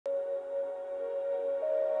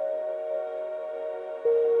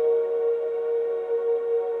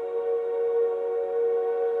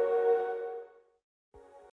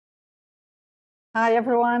Hi,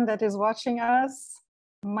 everyone that is watching us.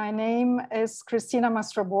 My name is Cristina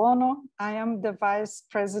Mastrobuono. I am the Vice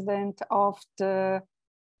President of the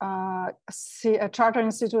Charter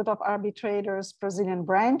Institute of Arbitrators Brazilian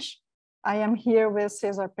Branch. I am here with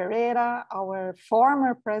Cesar Pereira, our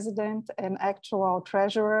former president and actual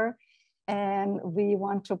treasurer. And we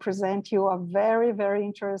want to present you a very, very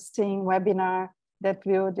interesting webinar that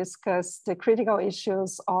will discuss the critical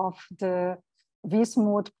issues of the Vis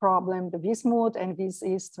Moot problem, the Vis Moot and Vis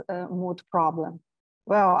East Moot problem.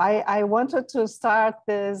 Well, I wanted to start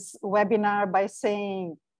this webinar by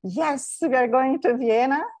saying, yes, we are going to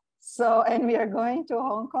Vienna. And we are going to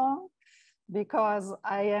Hong Kong, because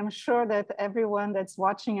I am sure that everyone that's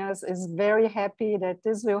watching us is very happy that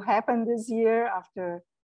this will happen this year after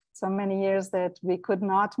so many years that we could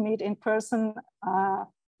not meet in person.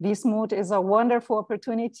 Vis Moot is a wonderful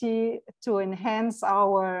opportunity to enhance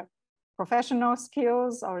our professional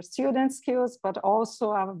skills, our student skills, but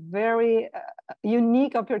also a very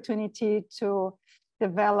unique opportunity to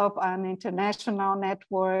develop an international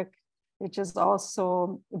network, which is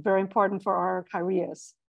also very important for our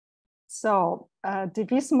careers. So the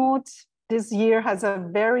Vis Moot this year has a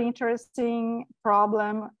very interesting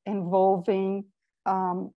problem involving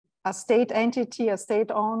a state entity, a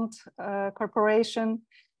state-owned corporation.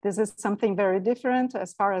 This is something very different,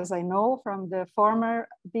 as far as I know, from the former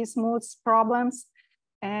Vis Moot's problems.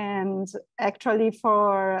 And actually,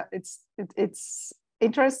 it's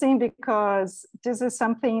interesting because this is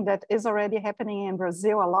something that is already happening in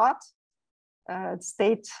Brazil a lot.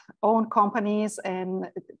 State-owned companies and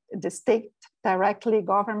the state directly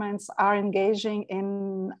governments are engaging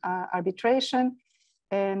in arbitration.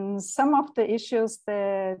 And some of the issues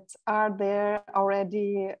that are there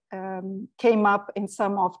already came up in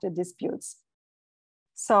some of the disputes.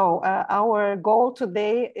 So our goal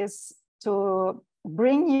today is to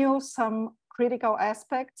bring you some critical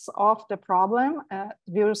aspects of the problem.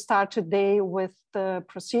 We'll start today with the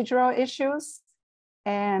procedural issues.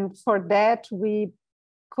 And for that, we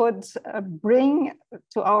could bring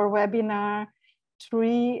to our webinar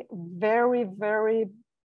three very, very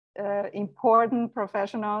important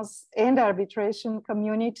professionals in the arbitration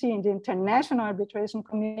community, in the international arbitration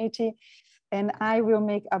community. And I will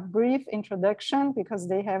make a brief introduction because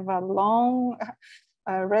they have a long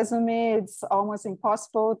resume. It's almost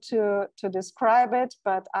impossible to describe it,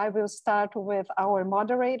 but I will start with our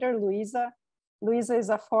moderator, Luisa. Luisa is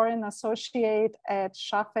a foreign associate at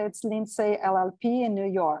Chaffetz Lindsey LLP in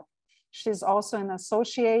New York. She's also an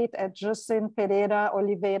associate at Justen, Pereira,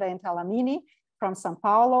 Oliveira, and Talamini from Sao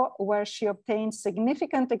Paulo, where she obtained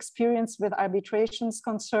significant experience with arbitrations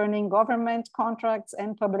concerning government contracts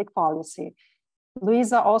and public policy.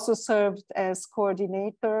 Luisa also served as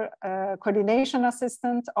coordination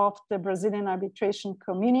assistant of the Brazilian Arbitration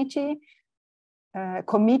Committee,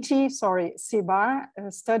 CIARB,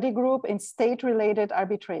 study group in state-related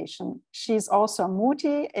arbitration. She's also a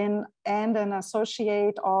Mooti and an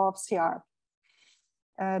associate of CIARB.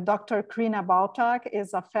 Dr. Crina Baltag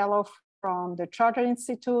is a fellow from the Charter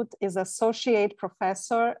Institute, is associate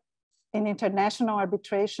professor in international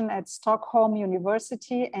arbitration at Stockholm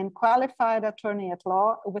University and qualified attorney at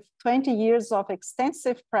law with 20 years of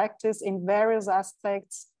extensive practice in various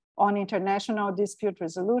aspects on international dispute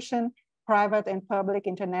resolution, private and public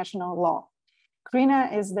international law.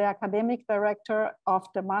 Crina is the academic director of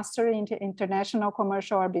the Master in International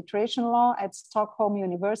Commercial Arbitration Law at Stockholm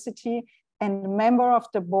University and member of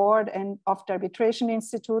the board and of the Arbitration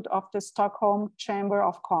Institute of the Stockholm Chamber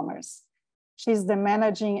of Commerce. She's the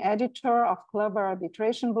managing editor of Clever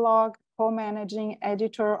Arbitration blog, co-managing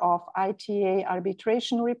editor of ITA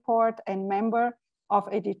Arbitration Report, and member of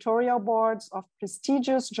editorial boards of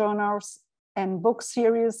prestigious journals and book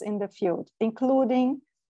series in the field, including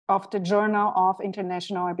of the Journal of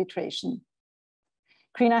International Arbitration.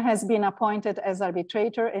 Crina has been appointed as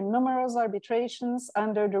arbitrator in numerous arbitrations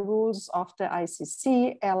under the rules of the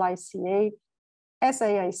ICC, LICA,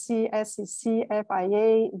 SAIC, SEC,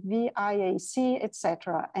 FIA, VIAC,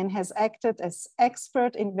 etc., and has acted as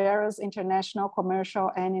expert in various international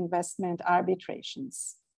commercial and investment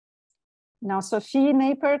arbitrations. Now, Sophie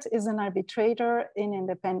Nappert is an arbitrator in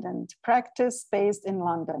independent practice based in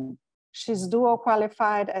London. She's dual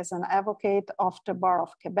qualified as an advocate of the Bar of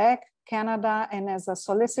Quebec, Canada, and as a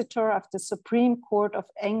solicitor of the Supreme Court of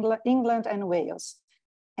England and Wales,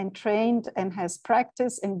 and trained and has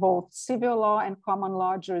practice in both civil law and common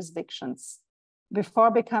law jurisdictions. Before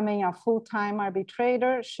becoming a full-time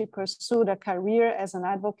arbitrator, she pursued a career as an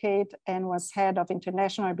advocate and was head of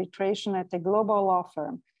international arbitration at the global law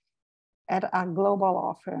firm. at a global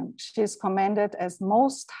law firm. She is commended as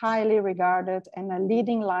most highly regarded and a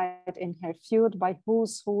leading light in her field by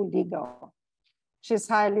Who's Who Legal. She's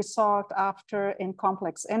highly sought after in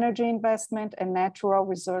complex energy investment and natural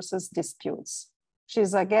resources disputes.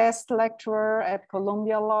 She's a guest lecturer at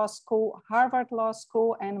Columbia Law School, Harvard Law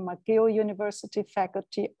School, and McGill University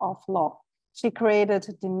Faculty of Law. She created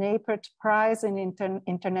the Nappert Prize in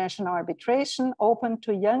International Arbitration, open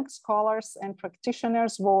to young scholars and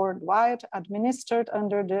practitioners worldwide, administered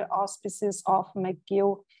under the auspices of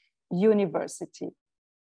McGill University.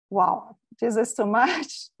 Wow, this is too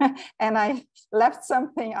much. And I left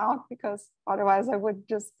something out because otherwise I would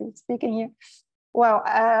just be speaking here. Well,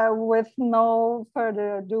 with no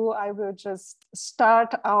further ado, I will just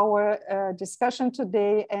start our discussion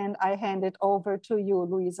today, and I hand it over to you,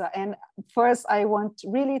 Luisa. And first, I want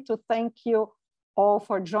really to thank you all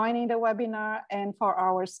for joining the webinar and for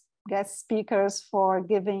our guest speakers for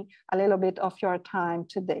giving a little bit of your time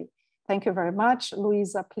today. Thank you very much.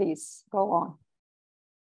 Luisa, please go on.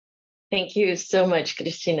 Thank you so much,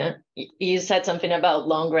 Cristina. You said something about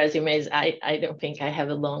long resumes. I don't think I have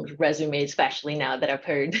a long resume, especially now that I've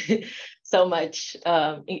heard so much,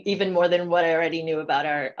 even more than what I already knew about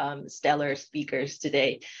our stellar speakers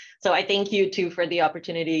today. So I thank you too for the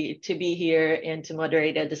opportunity to be here and to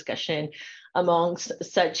moderate a discussion amongst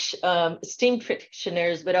such esteemed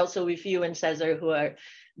practitioners, but also with you and Cesar, who are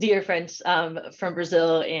dear friends from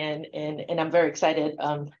Brazil, and I'm very excited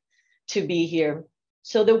to be here.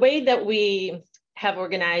 So the way that we have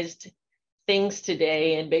organized things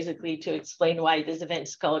today, and basically to explain why this event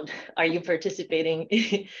is called Are You Participating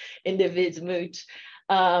in the Vis Moot?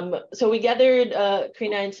 So we gathered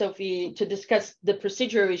Crina and Sophie to discuss the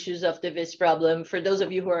procedural issues of the Vis problem. For those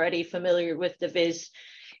of you who are already familiar with the Vis,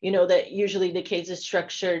 you know that usually the case is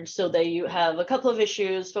structured so that you have a couple of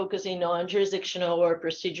issues focusing on jurisdictional or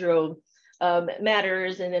procedural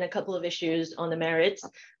matters, and then a couple of issues on the merits.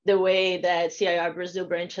 The way that Ciarb Brazil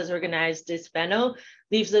Branch has organized this panel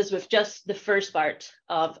leaves us with just the first part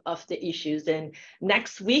of the issues. And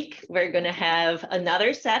next week, we're going to have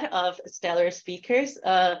another set of stellar speakers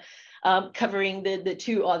covering the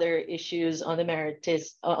two other issues on the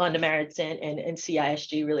merits and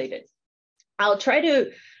CISG related. I'll try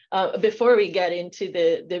to, before we get into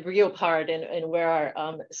the real part and where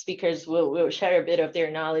our speakers will share a bit of their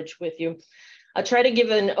knowledge with you, I'll try to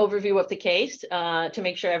give an overview of the case to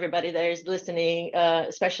make sure everybody that is listening,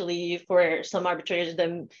 especially for some arbitrators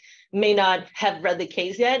that may not have read the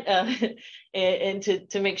case yet, and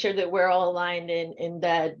to make sure that we're all aligned in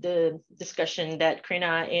that the discussion that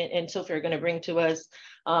Crina and Sophie are going to bring to us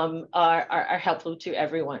are helpful to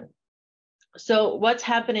everyone. So what's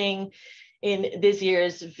happening in this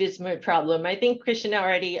year's Vis Moot problem? I think Cristina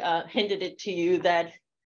already hinted it to you that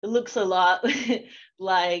it looks a lot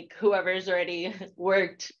like whoever's already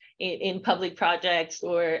worked in public projects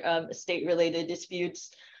or state-related disputes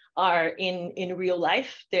are in real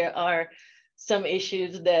life. There are some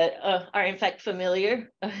issues that are in fact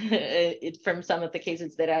familiar from some of the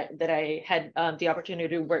cases that I had the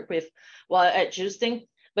opportunity to work with while at Justen.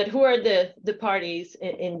 But who are the parties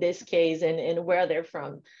in this case, and where they're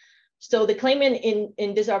from? So the claimant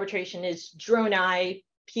in this arbitration is Drone-I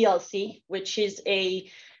PLC, which is a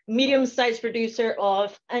medium-sized producer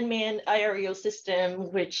of unmanned aerial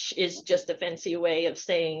system, which is just a fancy way of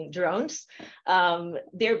saying drones.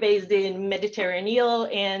 They're based in Mediterranean,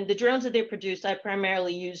 and the drones that they produce are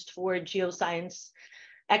primarily used for geoscience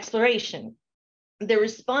exploration. The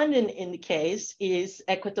respondent in the case is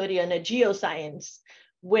Equatoriana Geoscience,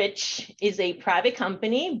 which is a private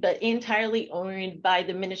company, but entirely owned by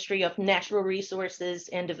the Ministry of Natural Resources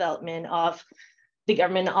and Development of the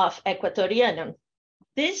government of Equatoriana.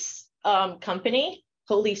 This company,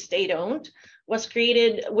 wholly state-owned, was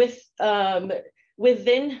created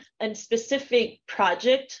within a specific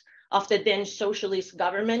project of the then socialist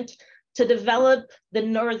government to develop the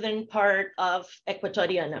northern part of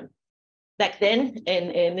Equatoriana. Back then,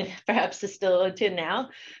 and perhaps still until now,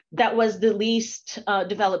 that was the least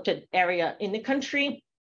developed area in the country.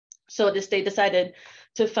 So the state decided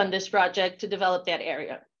to fund this project to develop that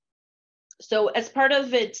area. So as part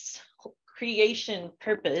of its creation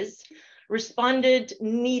purpose, respondent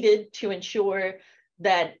needed to ensure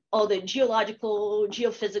that all the geological,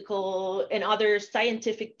 geophysical, and other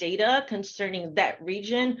scientific data concerning that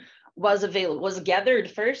region was gathered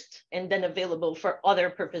first and then available for other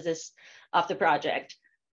purposes of the project.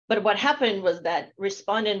 But what happened was that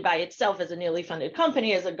respondent by itself, as a newly funded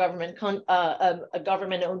company, as a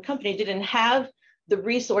government-owned company, didn't have the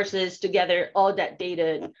resources to gather all that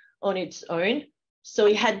data on its own. So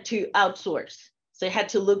it had to outsource. So it had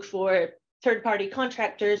to look for third-party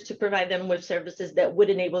contractors to provide them with services that would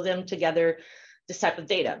enable them to gather this type of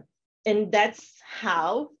data. And that's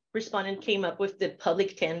how respondent came up with the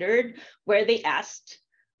public tender, where they asked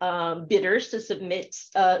bidders to submit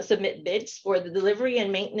bids for the delivery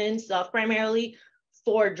and maintenance of primarily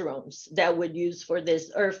 4 drones that would use for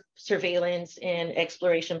this Earth surveillance and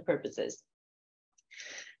exploration purposes.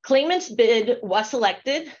 Claimant's bid was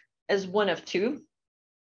selected as one of 2,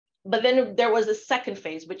 but then there was a second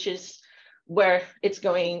phase, which is where it's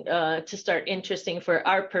going to start interesting for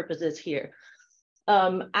our purposes here.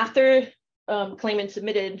 After claimant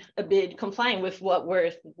submitted a bid complying with what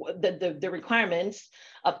were the requirements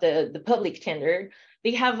of the public tender,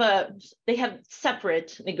 they have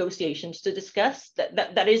separate negotiations to discuss.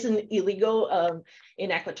 That isn't illegal in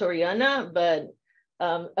Equatoriana, but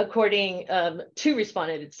according to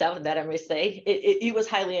respondent itself, that I may say, it was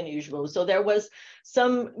highly unusual. So there was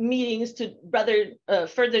some meetings to rather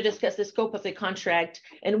further discuss the scope of the contract,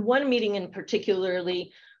 and one meeting in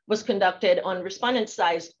particularly was conducted on respondent's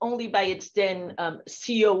side only by its then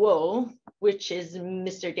COO, which is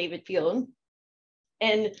Mr. David Field.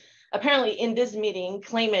 And apparently in this meeting,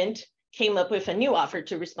 claimant came up with a new offer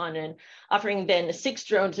to respondent, offering then 6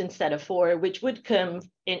 drones instead of 4, which would come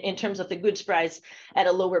in terms of the goods price at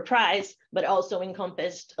a lower price, but also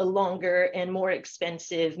encompassed a longer and more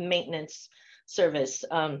expensive maintenance service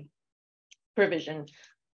provision.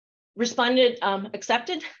 Respondent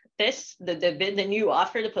accepted this, the new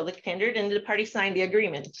offer, the public tendered, and the party signed the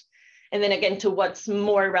agreement. And then again, to what's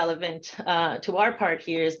more relevant to our part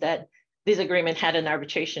here is that this agreement had an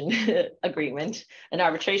arbitration agreement, an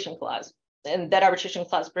arbitration clause. And that arbitration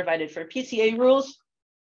clause provided for PCA rules,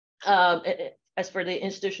 as for the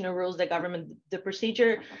institutional rules that govern the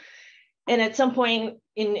procedure. And at some point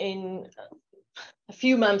in a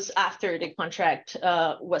few months after the contract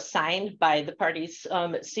was signed by the parties'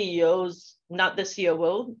 CEOs, not the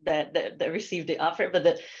COO that received the offer,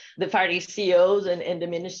 but the party CEOs and the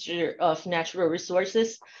Minister of Natural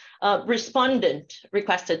Resources, respondent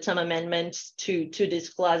requested some amendments to this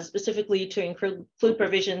clause, specifically to include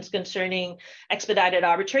provisions concerning expedited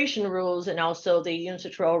arbitration rules and also the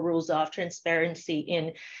unilateral rules of transparency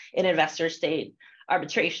in investor state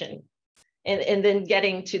arbitration. And then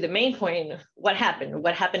getting to the main point, what happened?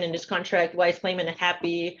 What happened in this contract? Why is claimant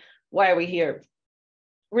happy? Why are we here?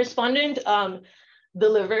 Respondent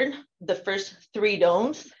delivered the first 3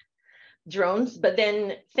 drones, but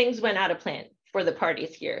then things went out of plan for the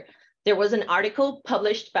parties here. There was an article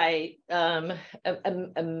published by a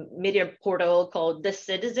media portal called The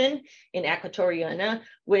Citizen in Equatoriana,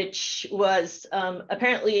 which was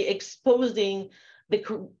apparently exposing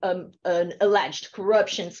an alleged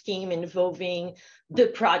corruption scheme involving the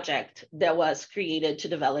project that was created to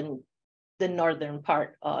develop the northern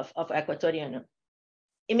part of Equatoriana.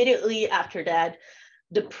 Immediately after that,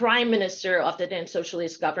 the prime minister of the then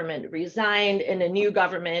socialist government resigned and a new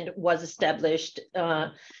government was established.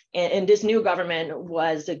 And this new government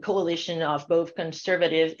was a coalition of both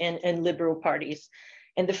conservative and liberal parties.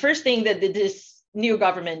 And the first thing that this new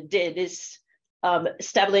government did is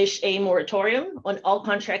establish a moratorium on all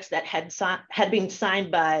contracts that had been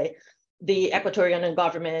signed by the Equatorian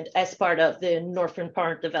government as part of the Northern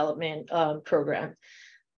Part Development Program.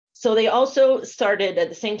 So they also started at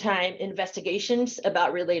the same time investigations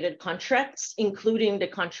about related contracts, including the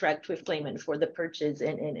contract with claimant for the purchase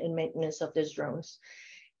and maintenance of these drones.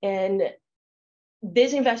 And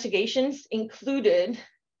these investigations included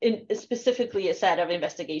specifically a set of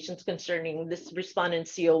investigations concerning this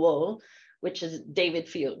respondent COO, which is David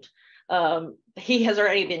Field. He has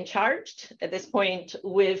already been charged at this point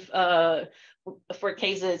with for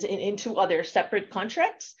cases in 2 other separate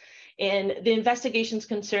contracts. And the investigations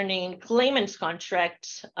concerning claimant's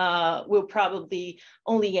contracts will probably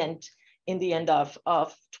only end in the end of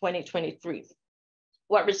 2023.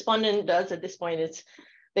 What respondent does at this point is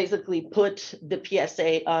basically put the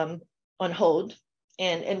PSA on hold,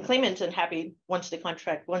 and claimant's unhappy, wants the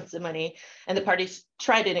contract, wants the money, and the parties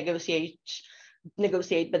try to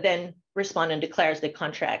negotiate, but then respondent declares the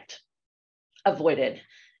contract avoided.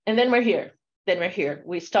 And then we're here.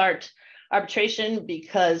 We start arbitration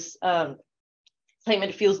because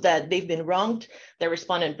claimant feels that they've been wronged, the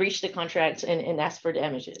respondent breached the contract and asked for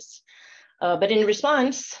damages. But in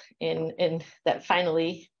response, and that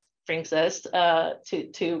finally brings us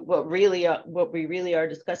to what we really are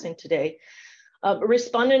discussing today,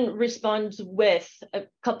 respondent responds with a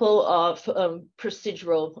couple of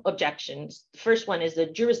procedural objections. The first one is a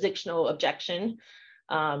jurisdictional objection.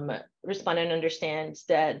 Respondent understands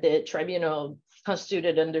that the tribunal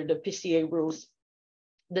constituted under the PCA rules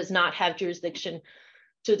does not have jurisdiction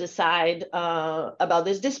to decide about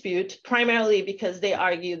this dispute, primarily because they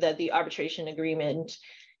argue that the arbitration agreement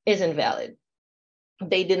is invalid.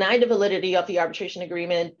 They deny the validity of the arbitration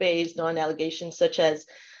agreement based on allegations such as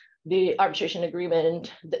the arbitration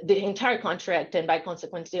agreement, the entire contract, and by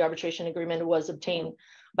consequence, the arbitration agreement was obtained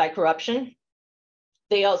by corruption.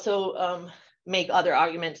 They also make other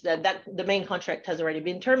arguments that the main contract has already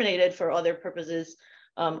been terminated for other purposes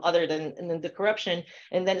other than the corruption,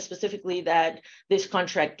 and then specifically that this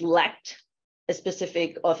contract lacked a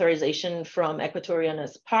specific authorization from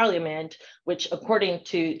Equatoriana's parliament, which according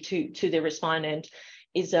to the respondent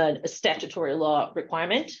is a statutory law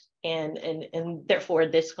requirement, and therefore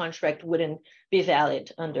this contract wouldn't be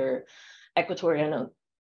valid under Equatoriana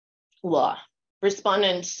law.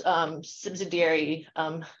 Respondent's subsidiary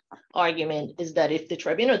argument is that if the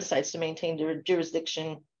tribunal decides to maintain their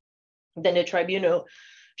jurisdiction, then the tribunal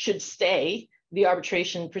should stay the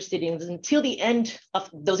arbitration proceedings until the end of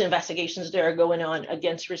those investigations that are going on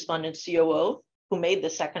against respondent's COO, who made the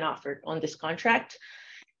second offer on this contract,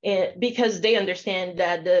 because they understand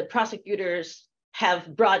that the prosecutors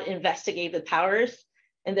have broad investigative powers,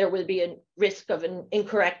 and there would be a risk of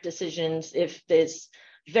incorrect decisions if this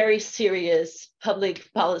very serious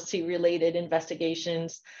public policy related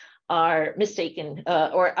investigations are mistaken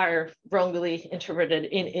or are wrongly interpreted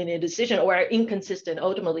in a decision or are inconsistent.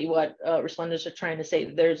 Ultimately, what respondents are trying to say,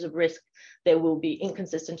 there's a risk there will be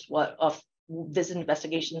inconsistent of this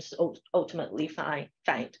investigations ultimately find.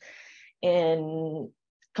 And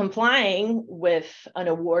complying with an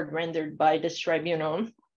award rendered by this tribunal,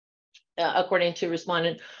 according to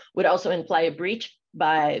respondent, would also imply a breach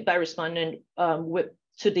by respondent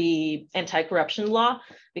to the anti-corruption law,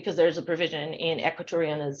 because there's a provision in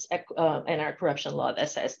Equatoriana's anti-corruption law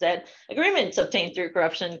that says that agreements obtained through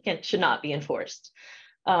corruption should not be enforced.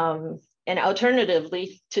 And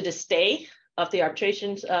alternatively, to the stay of the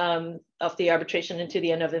arbitration into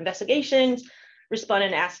the end of investigations,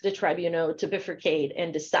 respondent asked the tribunal to bifurcate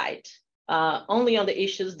and decide only on the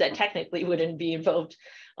issues that technically wouldn't be involved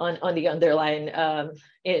on the underlying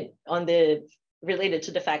related to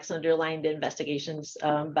the facts underlying the investigations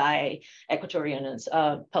by Equatoriana's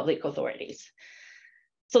public authorities.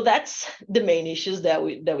 So that's the main issues that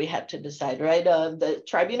we have to decide, right? The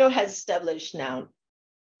tribunal has established now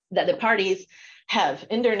that the parties have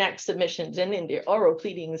in their next submissions and in their oral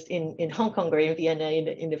pleadings in Hong Kong or in Vienna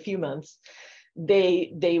in a few months,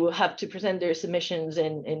 they will have to present their submissions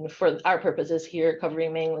and for our purposes here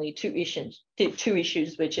covering mainly two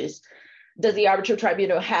issues, which is, does the arbitral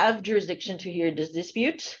tribunal have jurisdiction to hear this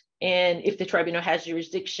dispute? And if the tribunal has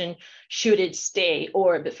jurisdiction, should it stay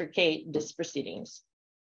or bifurcate these proceedings?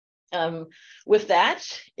 With that,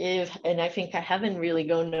 and I think I haven't really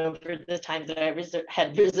gone over the time that I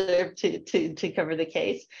had reserved to cover the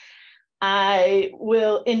case, I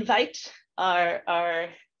will invite our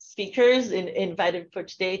speakers invited for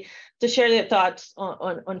today to share their thoughts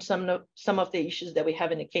on some of the issues that we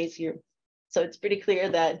have in the case here. So it's pretty clear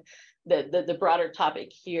that the broader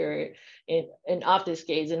topic here in of this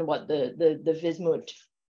case and what the Vis Moot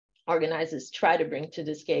organizers try to bring to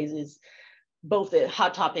this case is both the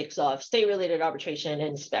hot topics of state-related arbitration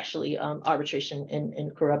and especially arbitration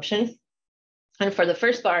and corruption. And for the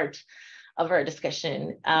first part of our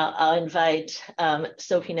discussion, I'll invite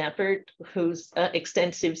Sophie Nappert, whose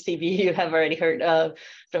extensive CV you have already heard of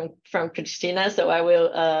from Cristina, so I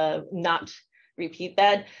will not repeat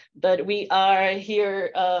that, but we are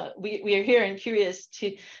here and curious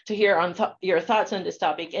to hear your thoughts on this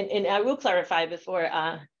topic. And I will clarify before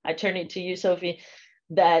I turn it to you, Sophie,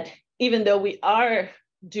 that even though we are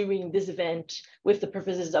doing this event with the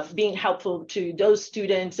purposes of being helpful to those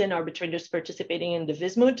students and arbitrators participating in the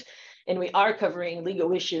Vis Moot, and we are covering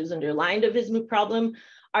legal issues underlying the Vis Moot problem,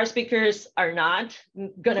 our speakers are not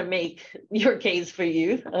going to make your case for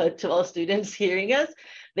you to all students hearing us.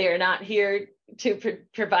 They are not here to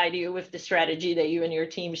provide you with the strategy that you and your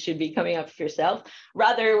team should be coming up with yourself.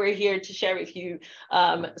 Rather, we're here to share with you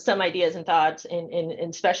some ideas and thoughts, and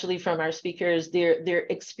especially from our speakers, their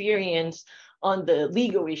experience on the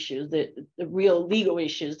legal issues, the real legal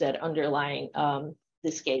issues that underlying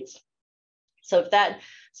this case. So with that,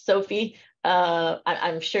 Sophie,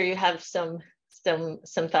 I'm sure you have some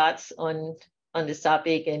thoughts on this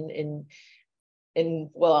topic and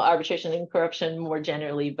well, arbitration and corruption more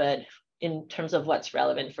generally, but in terms of what's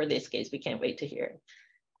relevant for this case, we can't wait to hear it.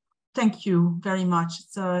 Thank you very much.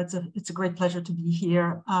 It's a great pleasure to be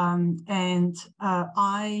here. I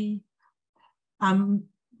am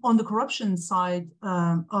on the corruption side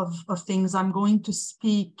of things. I'm going to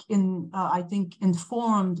speak I think,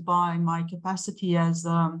 informed by my capacity as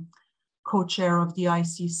co-chair of the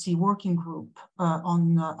ICC working group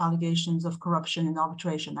on allegations of corruption in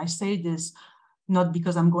arbitration. I say this not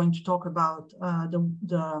because I'm going to talk about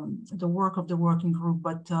the work of the working group,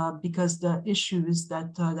 but because the issues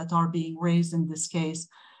that are being raised in this case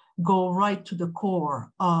go right to the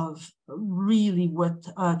core of really what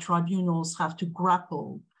tribunals have to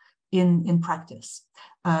grapple in practice.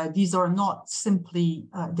 These are not simply,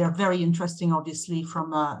 they're very interesting, obviously,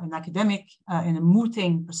 from an academic and a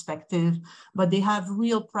mooting perspective, but they have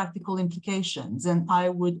real practical implications. And I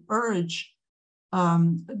would urge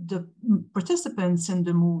the participants in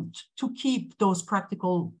the moot to keep those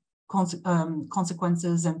practical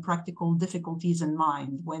consequences and practical difficulties in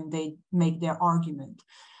mind when they make their argument.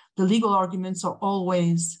 The legal arguments are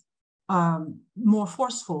always more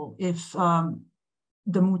forceful if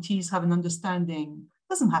the mootees have an understanding.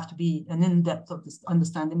 Doesn't have to be an in-depth of this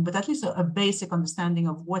understanding, but at least a basic understanding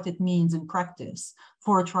of what it means in practice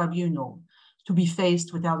for a tribunal to be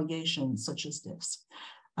faced with allegations such as this.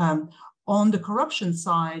 On the corruption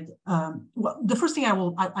side, well, the first thing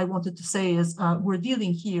I wanted to say is we're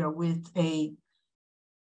dealing here with a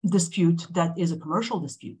dispute that is a commercial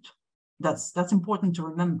dispute. That's important to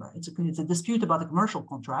remember. It's a dispute about a commercial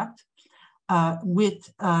contract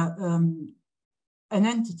with an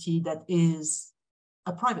entity that is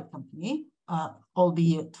a private company,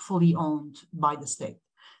 albeit fully owned by the state.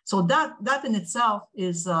 So that in itself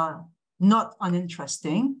is not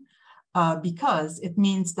uninteresting because it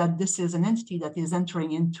means that this is an entity that is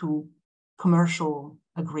entering into commercial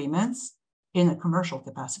agreements in a commercial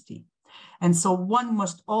capacity. And so one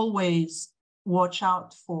must always watch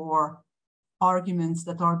out for arguments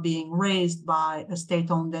that are being raised by a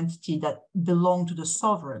state-owned entity that belong to the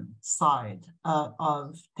sovereign side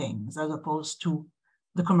of things, as opposed to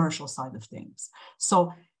the commercial side of things.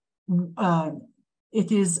 So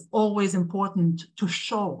it is always important to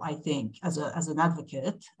show, I think, as an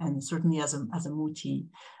advocate, and certainly as a mootee,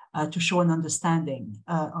 to show an understanding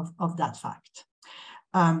of that fact.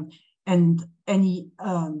 And any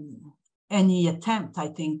attempt, I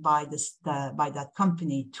think, by that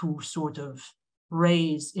company to sort of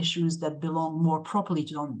raise issues that belong more properly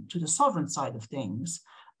to the sovereign side of things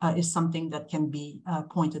is something that can be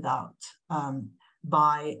pointed out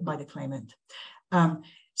by the claimant.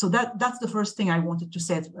 So that's the first thing I wanted to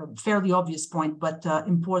say. It's a fairly obvious point, but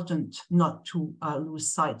important not to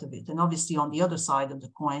lose sight of it. And obviously, on the other side of the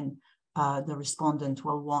coin, the respondent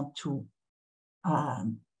will want to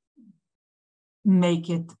make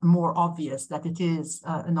it more obvious that it is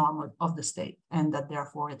an arm of the state, and that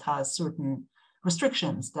therefore it has certain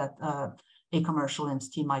restrictions that a commercial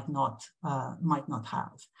entity might not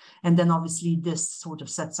have. And then obviously this sort of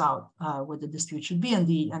sets out where the dispute should be, and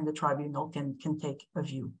the tribunal can take a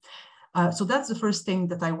view. So that's the first thing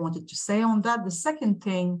that I wanted to say on that. The second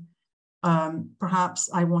thing, perhaps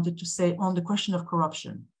I wanted to say on the question of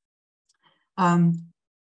corruption.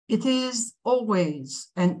 It is always,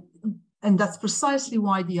 and that's precisely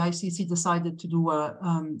why the ICC decided to do a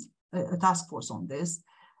task force on this.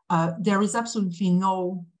 There is absolutely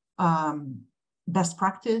no best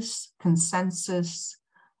practice, consensus,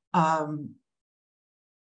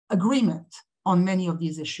 agreement on many of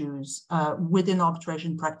these issues within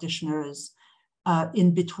arbitration practitioners,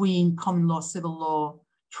 in between common law, civil law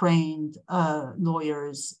trained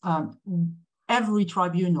lawyers. Every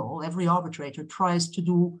tribunal, every arbitrator tries to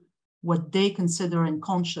do what they consider in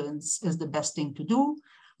conscience is the best thing to do.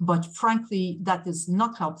 But frankly, that is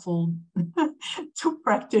not helpful to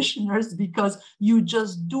practitioners because you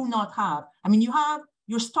just do not have, I mean,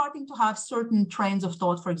 you're starting to have certain trains of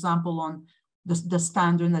thought, for example, on the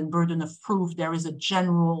standard and burden of proof. There is a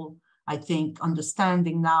general, I think,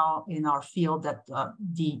 understanding now in our field that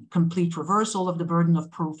the complete reversal of the burden of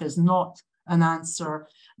proof is not an answer,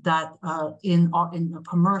 that in a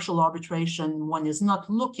commercial arbitration, one is not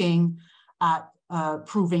looking at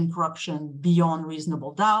proving corruption beyond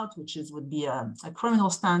reasonable doubt, which would be a criminal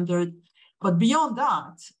standard. But beyond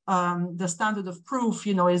that, the standard of proof,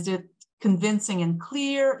 is it convincing and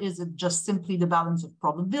clear? Is it just simply the balance of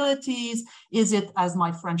probabilities? Is it, as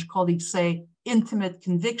my French colleagues say, intimate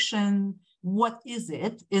conviction? What is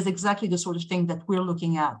it? Is exactly the sort of thing that we're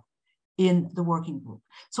looking at in the working group.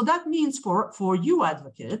 So that means for you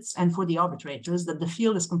advocates and for the arbitrators that the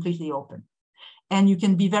field is completely open. And you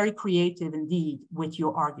can be very creative indeed with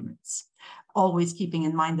your arguments, always keeping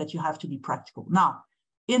in mind that you have to be practical. Now,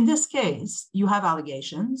 in this case, you have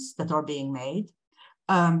allegations that are being made.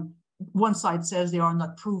 One side says they are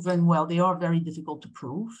not proven. Well, they are very difficult to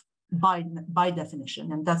prove by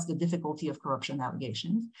definition, and that's the difficulty of corruption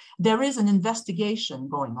allegations. There is an investigation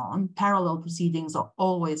going on. Parallel proceedings are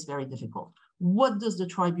always very difficult. What does the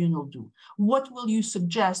tribunal do? What will you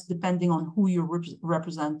suggest depending on who you're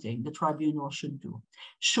representing the tribunal should do?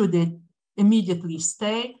 Should it immediately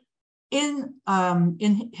stay?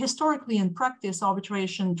 Historically in practice,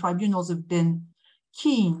 arbitration tribunals have been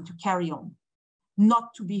keen to carry on,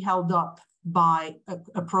 not to be held up by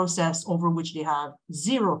a process over which they have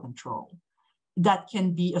zero control. That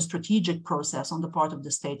can be a strategic process on the part of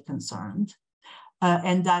the state concerned.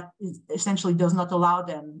 And that essentially does not allow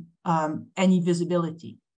them any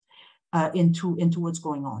visibility into what's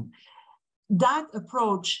going on. That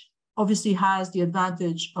approach obviously has the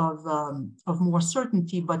advantage of more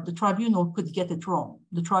certainty, but the tribunal could get it wrong.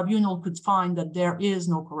 The tribunal could find that there is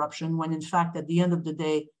no corruption when in fact at the end of the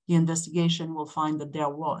day, the investigation will find that there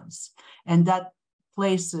was. And that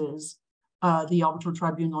places the arbitral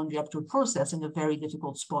tribunal and the arbitral process in a very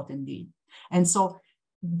difficult spot indeed. And so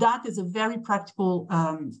that is a very practical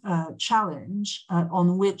challenge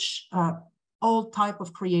on which all type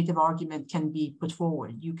of creative argument can be put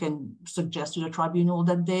forward. You can suggest to the tribunal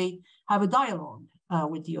that they have a dialogue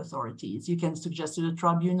with the authorities. You can suggest to the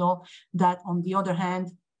tribunal that, on the other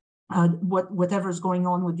hand, whatever is going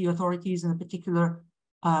on with the authorities in a particular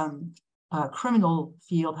criminal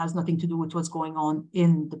field has nothing to do with what's going on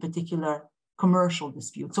in the particular commercial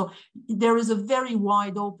dispute. So there is a very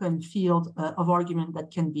wide open field of argument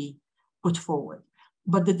that can be put forward,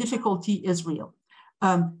 but the difficulty is real.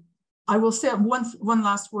 I will say one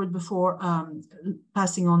last word before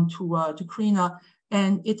passing on to Crina,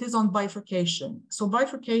 and it is on bifurcation. So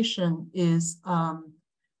bifurcation is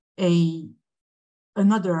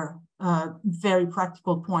another very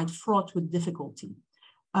practical point fraught with difficulty.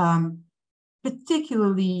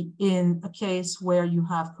 Particularly in a case where you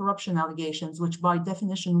have corruption allegations, which by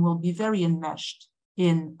definition will be very enmeshed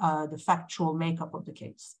in the factual makeup of the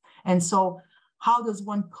case. And so how does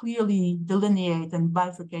one clearly delineate and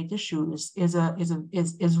bifurcate issues is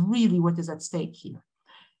really what is at stake here.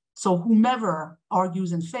 So whomever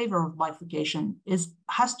argues in favor of bifurcation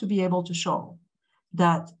has to be able to show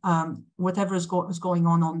that whatever is going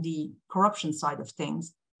on the corruption side of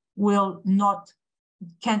things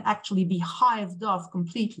can actually be hived off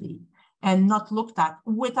completely and not looked at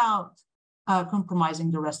without compromising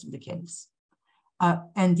the rest of the case.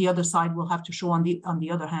 And the other side will have to show on the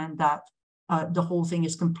other hand that the whole thing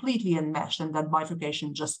is completely enmeshed and that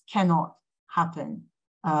bifurcation just cannot happen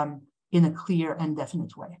in a clear and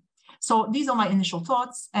definite way. So these are my initial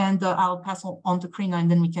thoughts, and I'll pass on to Crina and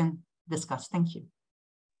then we can discuss. Thank you.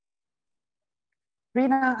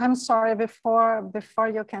 Crina, I'm sorry, before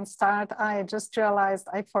you can start, I just realized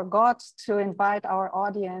I forgot to invite our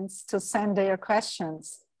audience to send their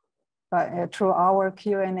questions through our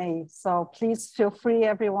Q&A. So please feel free,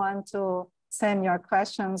 everyone, to send your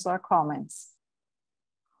questions or comments.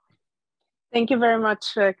 Thank you very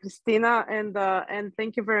much, Cristina, and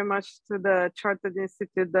thank you very much to the Chartered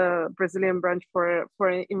Institute, the Brazilian branch, for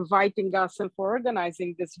inviting us and for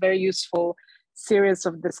organizing this very useful series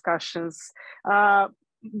of discussions. Of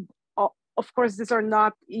course, these are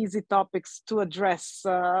not easy topics to address,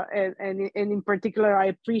 and in particular, I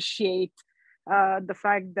appreciate the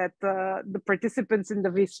fact that the participants in the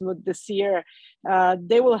Vis Moot this year,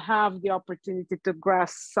 they will have the opportunity to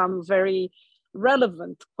grasp some very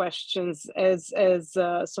relevant questions, as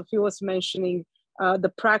Sophie was mentioning.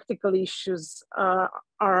 The practical issues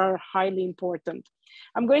are highly important.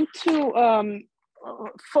 I'm going to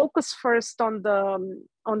focus first on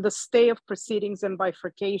the stay of proceedings and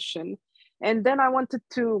bifurcation, and then I wanted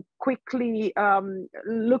to quickly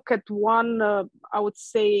look at one, I would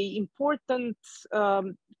say, important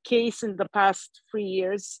case in the past 3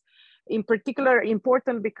 years. In particular,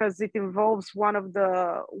 important because it involves one of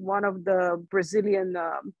the Brazilian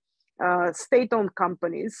state-owned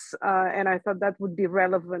companies, and I thought that would be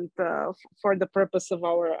relevant for the purpose of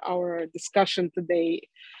our discussion today.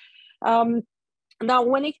 Now,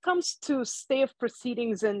 when it comes to stay of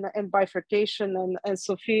proceedings and bifurcation, and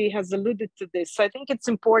Sophie has alluded to this, I think it's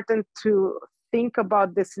important to think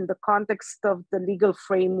about this in the context of the legal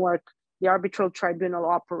framework the arbitral tribunal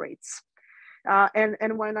operates.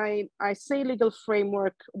 And when I say legal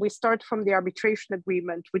framework, we start from the arbitration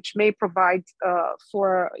agreement, which may provide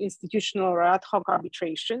for institutional or ad hoc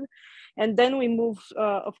arbitration. And then we move,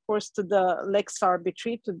 of course, to the lex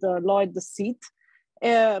arbitri, to the law at the seat,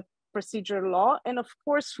 procedural law. And of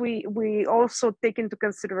course, we also take into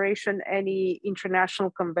consideration any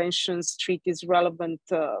international conventions, treaties relevant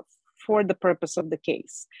for the purpose of the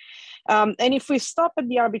case. And if we stop at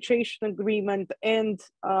the arbitration agreement and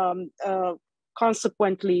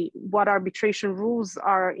consequently, what arbitration rules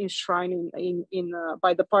are enshrined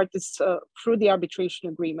by the parties through the arbitration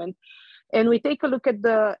agreement, and we take a look at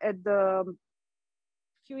the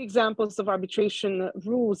few examples of arbitration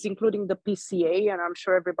rules, including the PCA, and I'm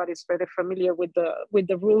sure everybody's very familiar with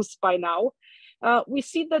the rules by now. We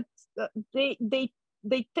see that they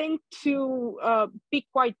tend to be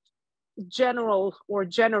quite general or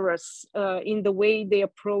generous in the way they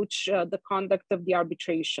approach the conduct of the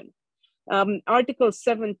arbitration. Article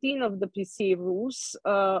 17 of the PCA rules,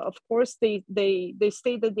 of course, they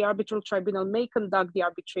state that the arbitral tribunal may conduct the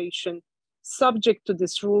arbitration subject to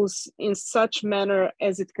these rules in such manner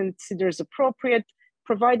as it considers appropriate,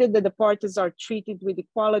 provided that the parties are treated with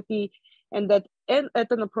equality and that at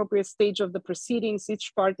an appropriate stage of the proceedings,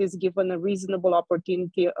 each party is given a reasonable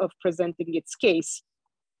opportunity of presenting its case.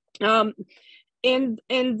 And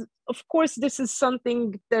of course, this is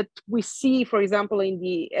something that we see, for example, in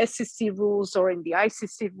the SEC rules or in the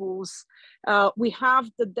ICC rules. We have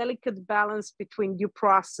the delicate balance between due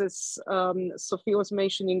process. Sophie was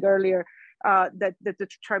mentioning earlier that the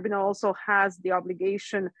tribunal also has the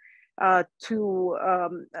obligation to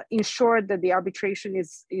ensure that the arbitration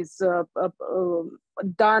is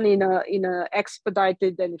done in a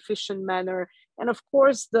expedited and efficient manner, and of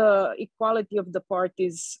course the equality of the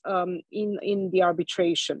parties in the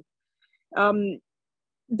arbitration.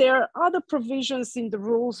 There are other provisions in the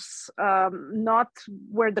rules, not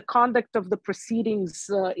where the conduct of the proceedings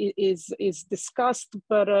is discussed,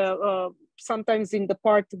 but sometimes in the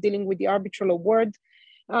part dealing with the arbitral award.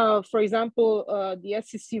 For example, the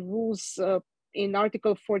SEC rules in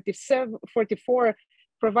Article 44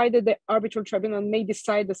 provided the arbitral tribunal may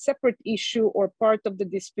decide a separate issue or part of the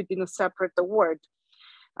dispute in a separate award.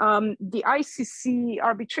 The ICC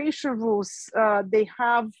arbitration rules, they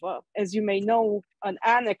have, as you may know, an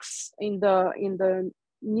annex in the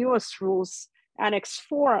newest rules, Annex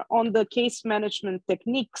 4, on the case management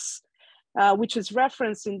techniques, which is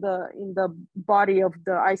referenced in the body of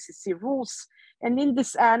the ICC rules. And in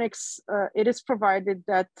this annex, it is provided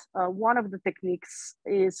that one of the techniques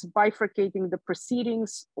is bifurcating the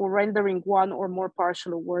proceedings or rendering one or more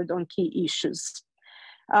partial award on key issues.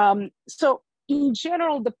 So in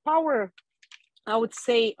general, the power, I would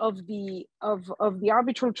say, of the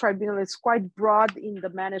arbitral tribunal is quite broad in the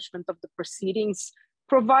management of the proceedings,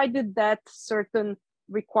 provided that certain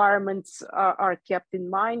requirements are kept in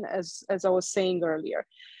mind, as I was saying earlier.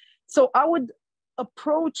 So I would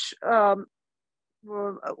approach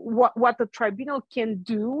what the tribunal can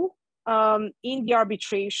do in the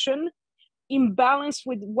arbitration in balance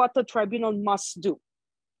with what the tribunal must do.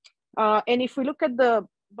 And if we look at the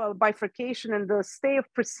bifurcation and the stay of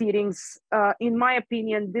proceedings, in my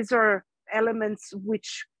opinion, these are elements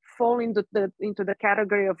which fall into the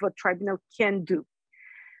category of what tribunal can do.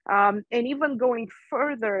 And even going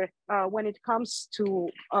further, when it comes to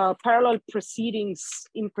parallel proceedings,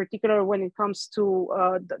 in particular when it comes to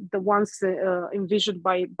the ones envisioned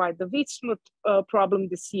by the Vis Moot problem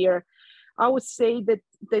this year, I would say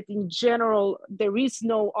that in general, there is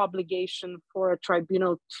no obligation for a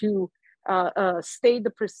tribunal to stay the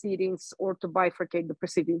proceedings or to bifurcate the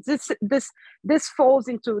proceedings. This falls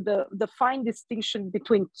into the fine distinction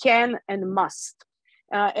between can and must.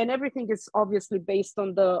 And everything is obviously based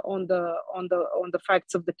on the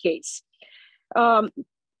facts of the case.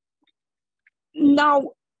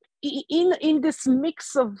 Now, in this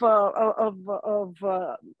mix of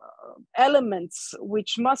elements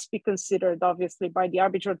which must be considered, obviously, by the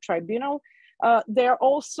arbitral tribunal, there are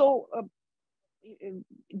also,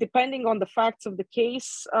 depending on the facts of the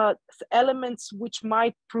case, elements which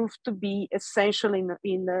might prove to be essential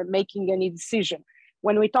in making any decision.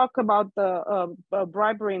 When we talk about the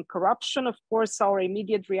bribery and corruption, of course, our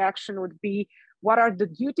immediate reaction would be, what are the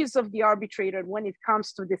duties of the arbitrator when it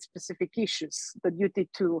comes to these specific issues? The duty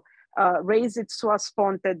to raise it sua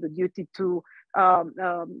sponte, the duty to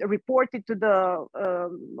report it to the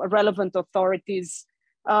relevant authorities,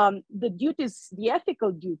 the duties, the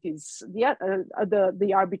ethical duties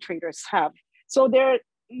the arbitrators have. So there are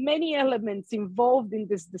many elements involved in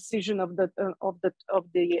this decision of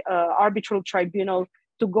the arbitral tribunal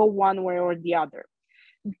to go one way or the other.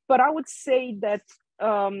 But I would say that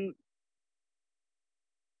in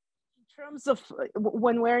terms of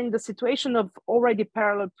when we're in the situation of already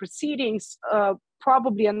parallel proceedings,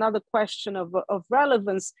 probably another question of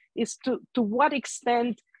relevance is to what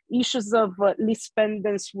extent issues of lis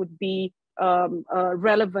pendens would be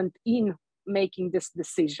relevant in making this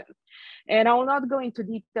decision. And I will not go into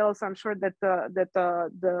details. I'm sure that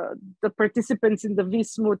the participants in the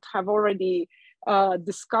Vis Moot have already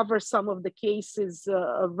discovered some of the cases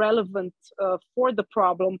relevant for the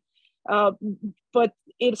problem, but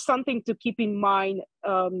it's something to keep in mind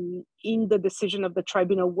in the decision of the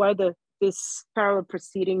tribunal, whether this parallel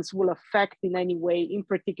proceedings will affect in any way, in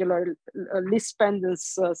particular, lis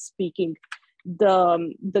pendens speaking,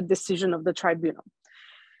 the decision of the tribunal.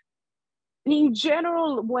 In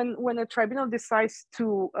general, when a tribunal decides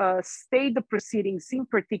to stay the proceedings in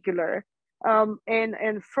particular,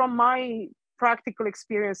 and from my practical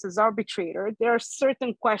experience as arbitrator, there are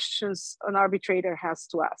certain questions an arbitrator has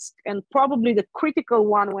to ask. And probably the critical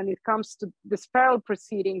one when it comes to this parallel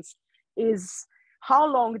proceedings is how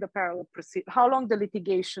long the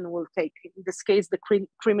litigation will take. In this case, the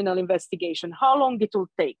criminal investigation, how long it will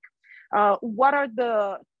take. What are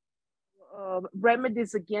the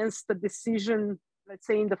remedies against the decision, let's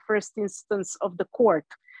say in the first instance of the court?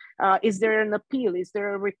 Is there an appeal? Is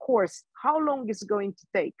there a recourse? How long is it going to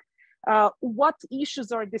take? What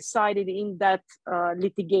issues are decided in that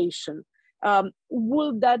litigation?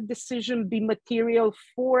 Will that decision be material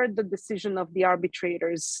for the decision of the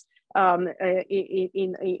arbitrators in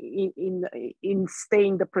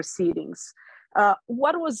staying the proceedings?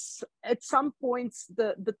 What was at some points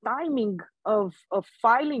the timing of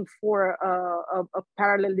filing for a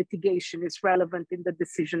parallel litigation is relevant in the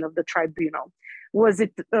decision of the tribunal. Was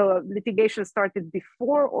it litigation started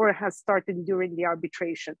before or has started during the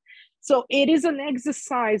arbitration? So it is an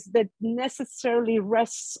exercise that necessarily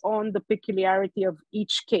rests on the peculiarity of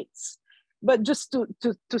each case. But just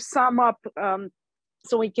to sum up,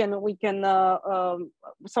 so I can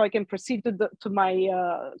proceed to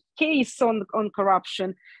my case on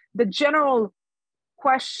corruption. The general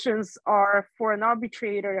questions are for an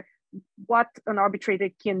arbitrator, what an arbitrator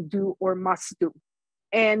can do or must do.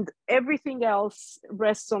 And everything else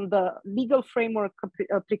rests on the legal framework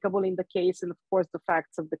applicable in the case and of course the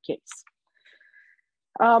facts of the case.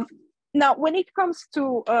 Now, when it comes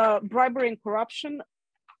to bribery and corruption,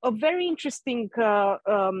 a very interesting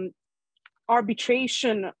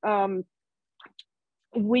arbitration,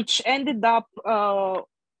 which ended up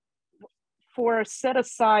for set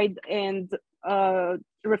aside and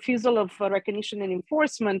refusal of recognition and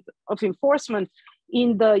enforcement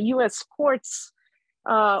in the US courts,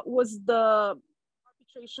 was the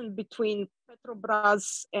arbitration between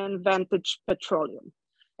Petrobras and Vantage Petroleum.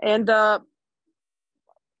 And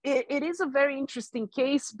it is a very interesting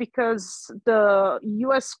case because the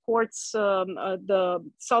US courts, the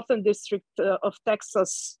Southern District of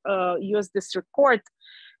Texas US District Court,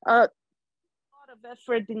 a lot of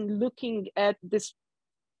effort in looking at this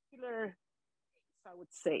particular case, I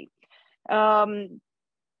would say. Now,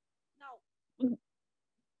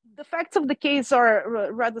 the facts of the case are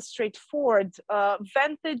rather straightforward.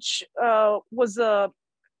 Vantage was a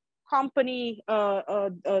company,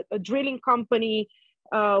 a drilling company,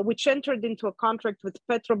 which entered into a contract with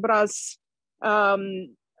Petrobras.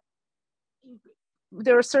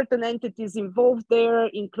 There are certain entities involved there,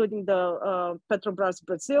 including the Petrobras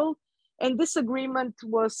Brazil. And this agreement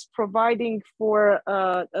was providing for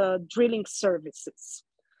drilling services.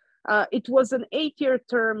 It was an 8-year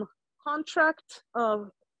term contract,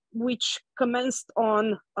 which commenced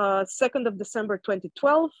on 2nd of December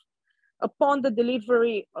 2012, upon the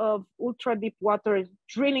delivery of ultra deep water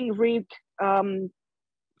drilling rig,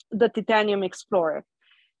 the Titanium Explorer.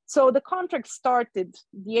 So the contract started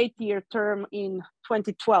the 8-year term in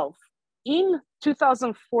 2012. In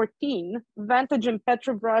 2014, Vantage and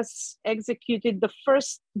Petrobras executed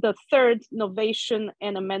the third novation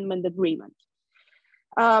and amendment agreement.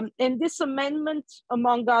 And this amendment,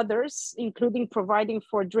 among others, including providing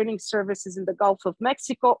for drilling services in the Gulf of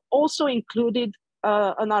Mexico, also included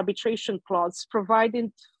an arbitration clause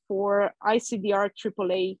providing for ACiarb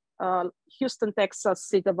AAA Houston, Texas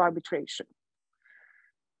seat of arbitration.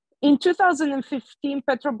 In 2015,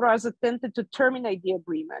 Petrobras attempted to terminate the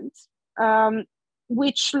agreement,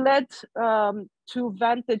 which led to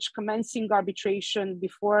Vantage commencing arbitration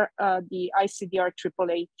before the ACiarb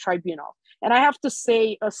AAA tribunal. And I have to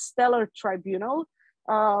say, a stellar tribunal.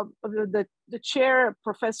 The chair,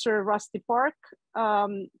 Professor Rusty Park,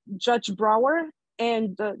 Judge Brower,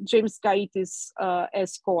 and James Gaitis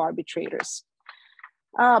as co-arbitrators.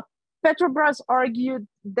 Petrobras argued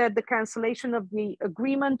that the cancellation of the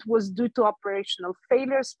agreement was due to operational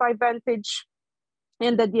failures by Vantage,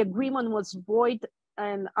 and that the agreement was void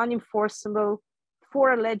and unenforceable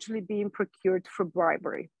for allegedly being procured for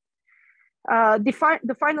bribery.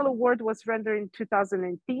 The final award was rendered in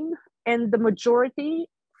 2019, and the majority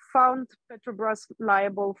found Petrobras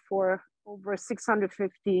liable for over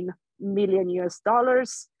 $615 million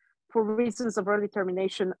for reasons of early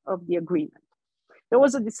termination of the agreement. There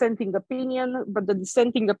was a dissenting opinion, but the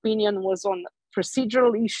dissenting opinion was on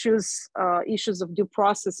procedural issues, issues of due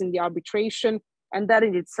process in the arbitration, and that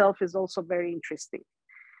in itself is also very interesting.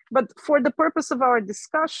 But for the purpose of our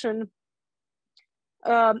discussion,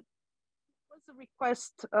 was a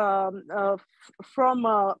request from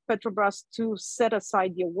Petrobras to set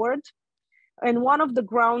aside the award. And one of the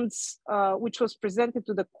grounds which was presented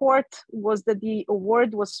to the court was that the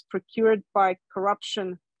award was procured by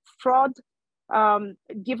corruption fraud,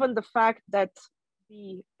 given the fact that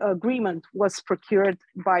the agreement was procured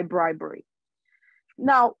by bribery.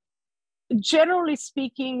 Now, generally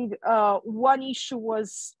speaking, one issue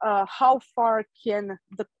was how far can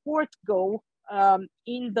the court go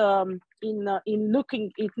in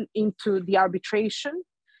looking into the arbitration,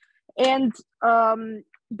 and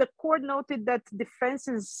the court noted that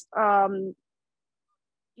defenses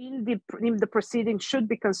in the proceeding should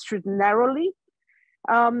be construed narrowly,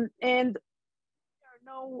 and if there are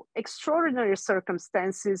no extraordinary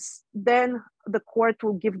circumstances, then the court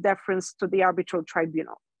will give deference to the arbitral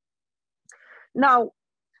tribunal. Now,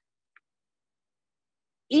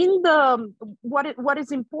 in what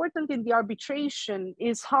is important in the arbitration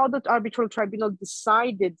is how the arbitral tribunal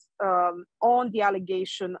decided on the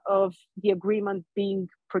allegation of the agreement being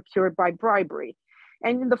procured by bribery.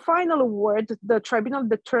 And in the final award, the tribunal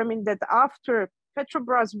determined that after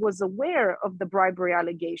Petrobras was aware of the bribery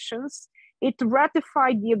allegations, it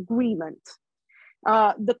ratified the agreement.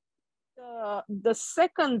 The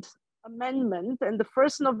second amendment and the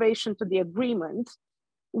first innovation to the agreement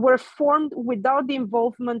were formed without the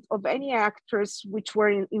involvement of any actors which were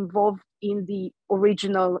involved in the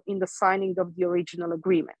signing of the original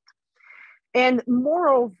agreement. And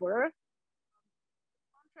moreover,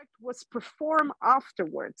 the contract was performed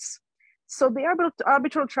afterwards. So the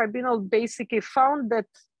arbitral tribunal basically found that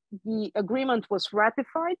the agreement was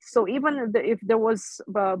ratified. So even if there was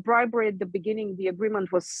bribery at the beginning, the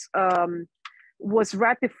agreement was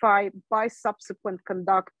ratified by subsequent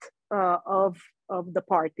conduct of the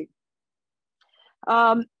party.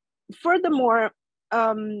 Furthermore,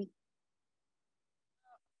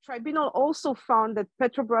 tribunal also found that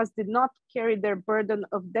Petrobras did not carry their burden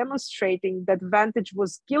of demonstrating that Vantage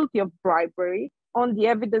was guilty of bribery on the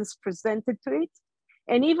evidence presented to it.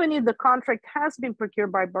 And even if the contract has been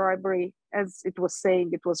procured by bribery, as it was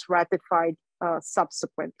saying, it was ratified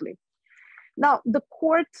subsequently. Now, the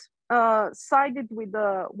court sided with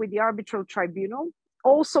the arbitral tribunal,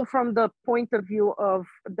 also from the point of view of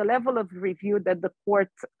the level of review that the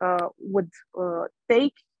court would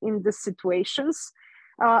take in these situations,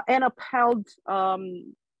 and upheld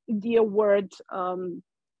the award on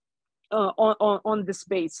this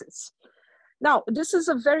basis. Now, this is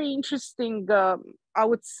a very interesting, I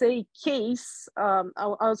would say, case. I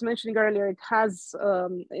was mentioning earlier,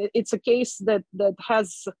 it's a case that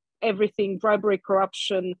has everything: bribery,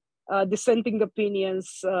 corruption, dissenting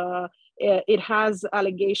opinions. It has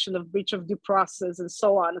allegation of breach of due process and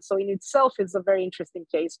so on. So in itself, it's a very interesting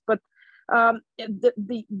case. But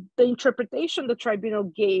the interpretation the tribunal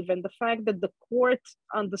gave and the fact that the court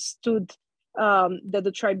understood that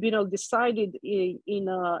the tribunal decided in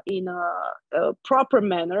a proper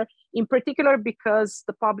manner, in particular because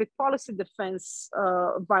the public policy defense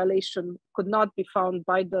violation could not be found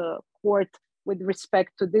by the court with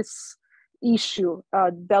respect to this issue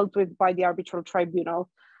dealt with by the arbitral tribunal.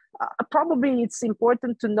 Probably it's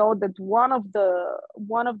important to know that one of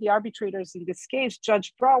the arbitrators in this case,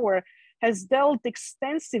 Judge Brouwer, has dealt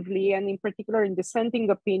extensively and in particular in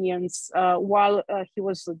dissenting opinions while he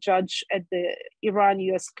was a judge at the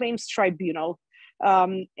Iran-US Claims Tribunal.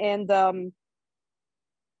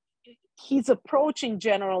 His approach in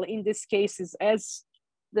general in this case is, as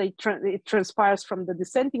it transpires from the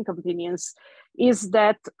dissenting opinions, is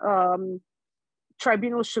that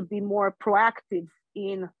tribunals should be more proactive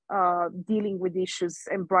in dealing with issues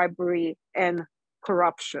and bribery and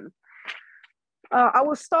corruption. I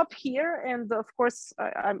will stop here, and of course,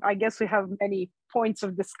 I guess we have many points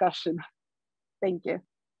of discussion. Thank you.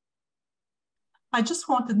 I just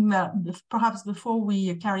wanted, perhaps before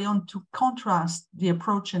we carry on, to contrast the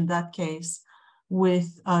approach in that case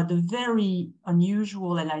with the very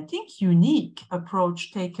unusual and I think unique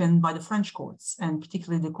approach taken by the French courts, and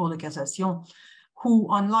particularly the Cour de Cassation, who,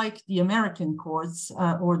 unlike the American courts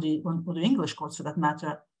or the English courts for that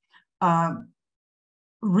matter,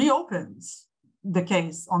 reopens the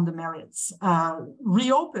case on the merits,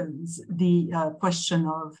 reopens the question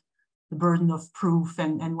of the burden of proof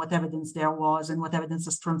and what evidence there was and what evidence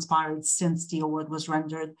has transpired since the award was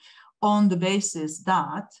rendered, on the basis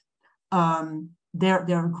that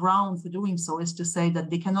their ground for doing so is to say that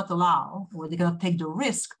they cannot allow, or they cannot take the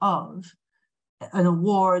risk of, an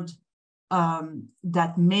award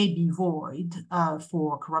that may be void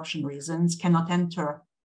for corruption reasons, cannot enter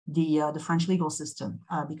the French legal system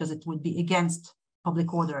because it would be against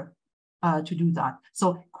public order to do that.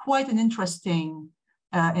 So quite an interesting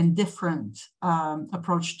and different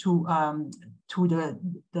approach to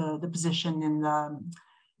the position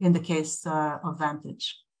in the case of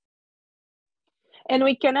Vantage. And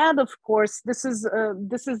we can add, of course, this is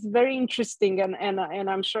very interesting, and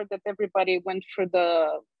I'm sure that everybody went through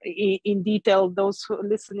in detail. Those who are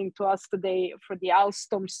listening to us today for the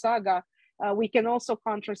Alstom saga, we can also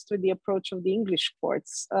contrast with the approach of the English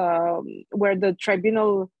courts, where the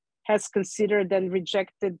tribunal has considered and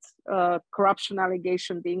rejected corruption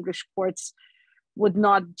allegation. The English courts would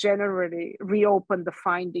not generally reopen the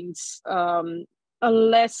findings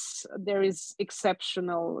unless there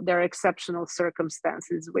are exceptional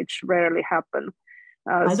circumstances, which rarely happen.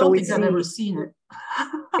 I don't think I've ever seen it.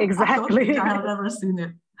 Exactly. I don't think I have ever seen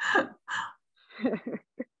it.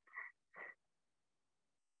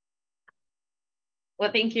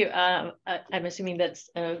 Well, thank you. I'm assuming that's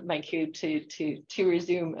my cue to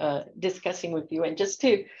resume discussing with you, and just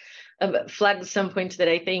to flag some points that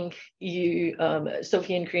I think you,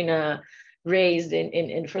 Sophie and Crina, raised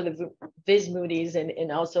in for the Vis Mooties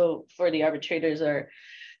and also for the arbitrators are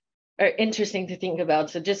interesting to think about.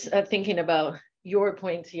 So just thinking about your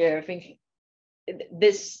point here, I think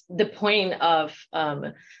the point of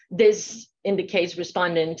this indicates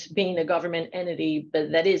respondent being a government entity,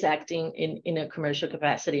 but that is acting in a commercial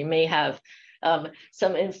capacity, may have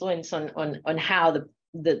some influence on how the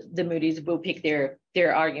Mooties will pick their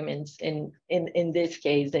arguments in this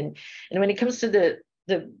case. And when it comes to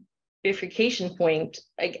the verification point,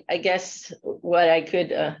 I guess what I could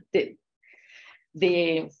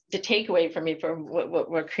the takeaway for me from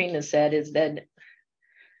what Crina said is that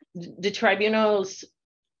the tribunals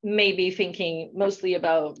may be thinking mostly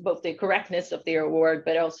about both the correctness of their award,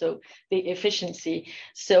 but also the efficiency.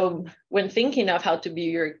 So when thinking of how to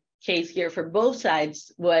view your case here for both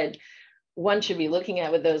sides, what one should be looking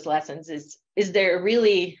at with those lessons is there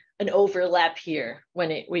really an overlap here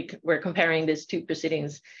when we're comparing these two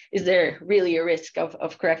proceedings? Is there really a risk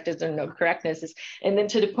of correctness or no correctness? And then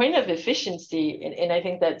to the point of efficiency, and I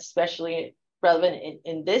think that's especially relevant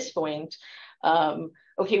in this point,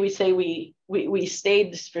 okay, we say we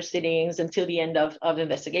stayed these proceedings until the end of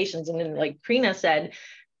investigations. And then like Crina said,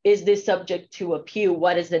 is this subject to appeal?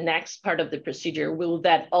 What is the next part of the procedure? Will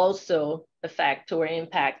that also affect or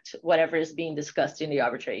impact whatever is being discussed in the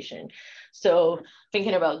arbitration? So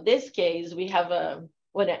thinking about this case, we have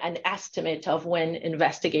an estimate of when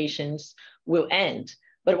investigations will end.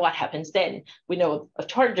 But what happens then? We know of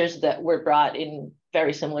charges that were brought in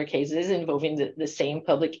very similar cases involving the same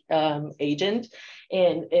public agent,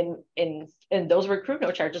 and those were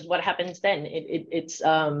criminal charges. What happens then? It's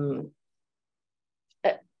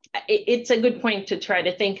a good point to try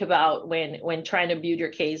to think about when trying to build your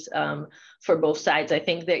case for both sides. I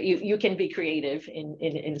think that you can be creative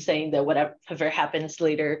in saying that whatever happens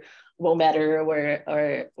later won't matter,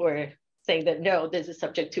 or saying that no, this is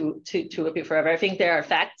subject to appeal forever. I think there are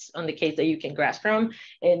facts on the case that you can grasp from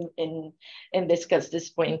and discuss this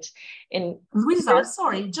point. And Luisa,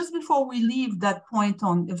 sorry, just before we leave that point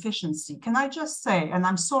on efficiency, can I just say, and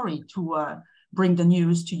I'm sorry to bring the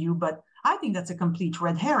news to you, but I think that's a complete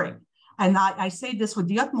red herring. And I say this with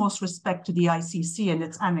the utmost respect to the ICC and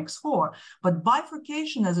its Annex 4, but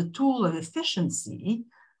bifurcation as a tool of efficiency,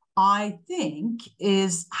 I think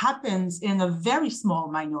happens in a very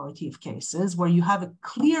small minority of cases where you have a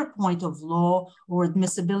clear point of law or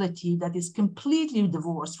admissibility that is completely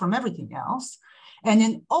divorced from everything else. And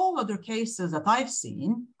in all other cases that I've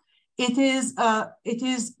seen, it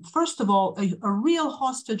is first of all, a real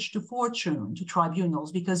hostage to fortune to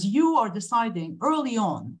tribunals, because you are deciding early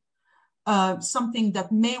on something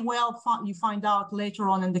that may well you find out later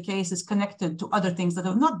on in the case is connected to other things that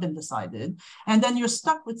have not been decided. And then you're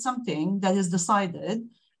stuck with something that is decided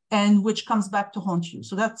and which comes back to haunt you.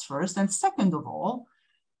 So that's first. And second of all,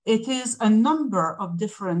 it is a number of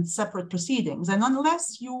different separate proceedings. And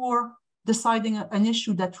unless you're deciding an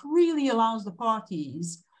issue that really allows the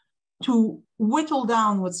parties to whittle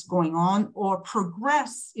down what's going on or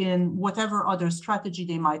progress in whatever other strategy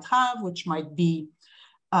they might have, which might be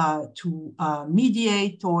to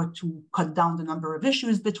mediate or to cut down the number of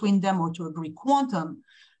issues between them or to agree quantum.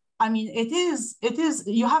 I mean, it is,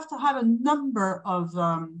 you have to have a number of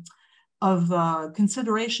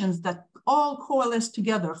considerations that all coalesce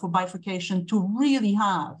together for bifurcation to really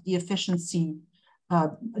have the efficiency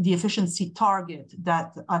target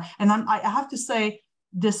that, and I have to say,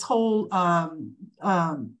 this whole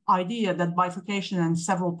idea that bifurcation and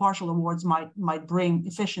several partial awards might bring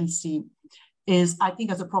efficiency is, I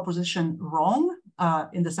think, as a proposition, wrong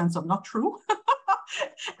in the sense of not true.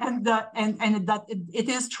 and that it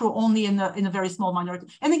is true only in a very small minority.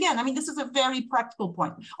 And again, I mean, this is a very practical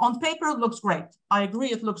point. On paper, it looks great. I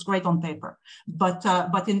agree, it looks great on paper, but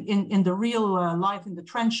in the real life in the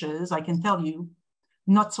trenches, I can tell you,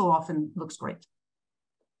 not so often looks great.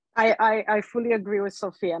 I fully agree with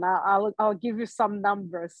Sophie, and I'll give you some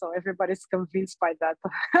numbers so everybody's convinced by that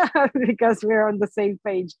because we're on the same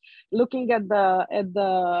page. Looking at the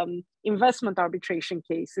investment arbitration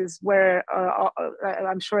cases, where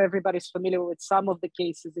I'm sure everybody's familiar with some of the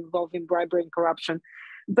cases involving bribery and corruption,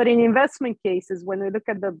 but in investment cases, when we look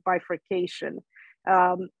at the bifurcation,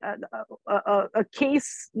 a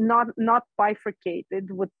case not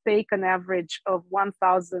bifurcated would take an average of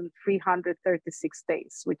 1,336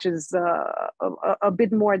 days, which is a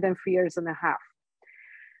bit more than 3.5 years.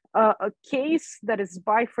 A case that is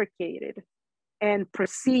bifurcated and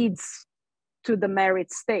proceeds to the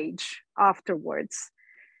merit stage afterwards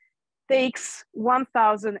takes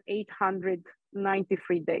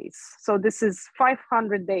 1,893 days. So this is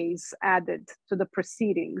 500 days added to the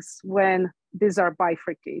proceedings when these are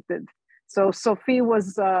bifurcated. So Sophie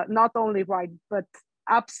was not only right, but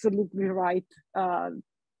absolutely right.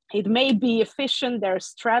 It may be efficient, there are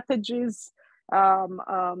strategies.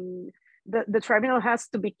 The tribunal has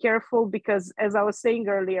to be careful because, as I was saying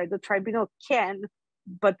earlier, the tribunal can,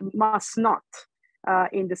 but must not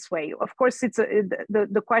in this way. Of course, it's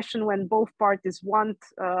the question when both parties want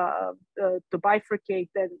to bifurcate,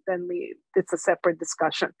 then it's a separate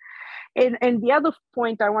discussion. And the other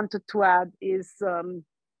point I wanted to add is,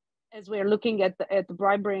 as we're looking at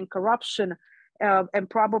bribery and corruption, and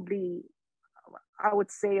probably I would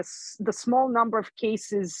say the small number of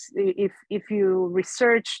cases, if you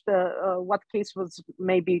research what case was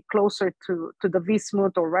maybe closer to the Vis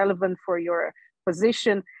Moot or relevant for your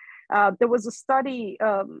position, there was a study,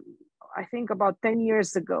 I think about 10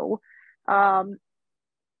 years ago, done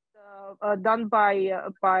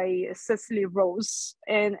by Cecily Rose,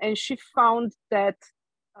 and she found that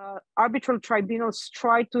arbitral tribunals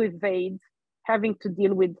try to evade having to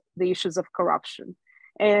deal with the issues of corruption,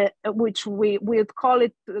 which we would call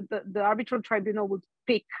it, the arbitral tribunal would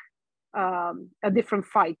pick a different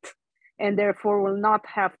fight, and therefore will not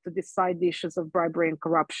have to decide the issues of bribery and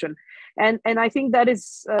corruption. And I think that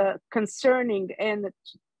is concerning and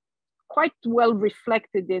quite well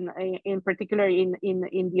reflected in particular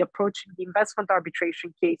in the approach in the investment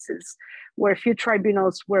arbitration cases, where few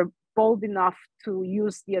tribunals were bold enough to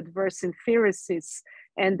use the adverse inferences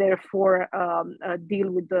and therefore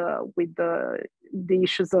deal with the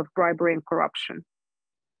issues of bribery and corruption.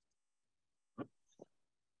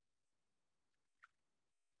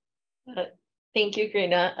 Thank you,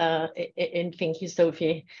 Crina, and thank you,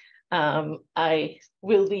 Sophie. I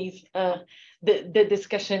will leave the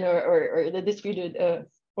discussion or the disputed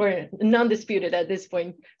or non-disputed at this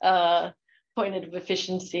point point of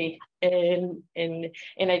efficiency, and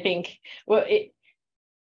I think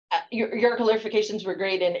your clarifications were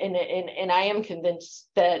great, and I am convinced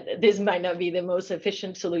that this might not be the most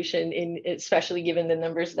efficient solution, especially given the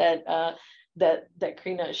numbers that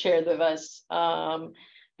Crina shared with us.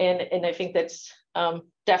 And I think that's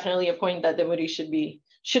definitely a point that the Moody should be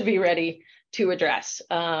ready to address.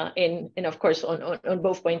 And of course, on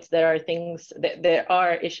both points, there are things there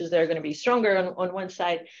are issues that are going to be stronger on one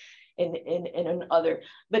side and on the other.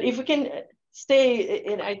 But if we can stay,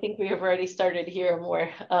 and I think we have already started here a more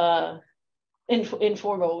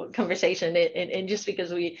informal conversation, and just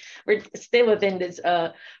because we're still within this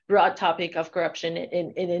broad topic of corruption,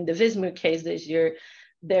 and in the Vis Moot case this year,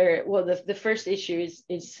 the first issue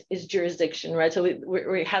is jurisdiction, right? So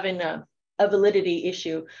we're having a validity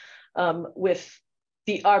issue with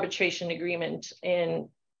the arbitration agreement, and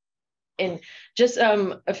just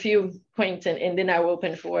a few points, and then I will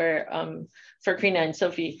open for Crina and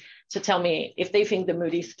Sophie to tell me if they think the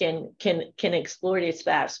Moody's can explore this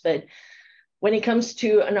fast. But when it comes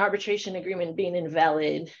to an arbitration agreement being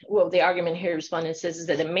invalid, well, the argument here respondent says is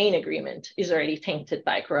that the main agreement is already tainted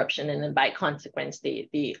by corruption, and then by consequence,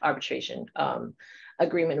 the arbitration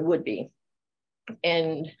agreement would be.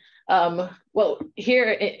 And well,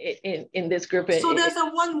 here in this group, so there's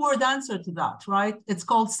a one-word answer to that, right? It's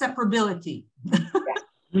called separability.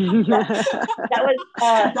 That's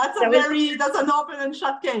an open and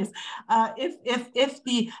shut case. If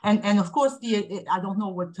the and of course I don't know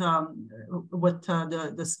what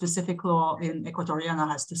the specific law in Ecuadoriana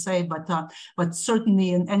has to say, but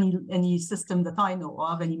certainly in any system that I know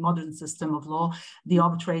of, any modern system of law, the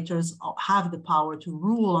arbitrators have the power to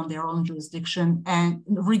rule on their own jurisdiction, and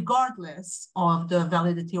regardless of the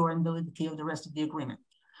validity or invalidity of the rest of the agreement.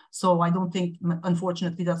 So I don't think,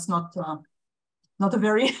 unfortunately, that's not a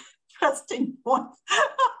very interesting point.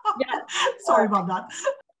 Yeah. Sorry about that.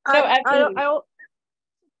 No, absolutely. I also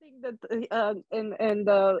think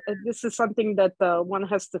that, this is something that one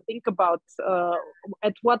has to think about,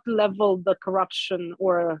 at what level the corruption,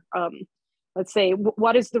 or let's say,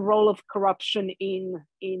 what is the role of corruption in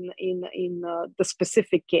the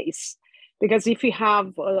specific case? Because if you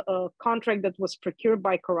have a contract that was procured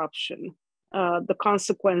by corruption, the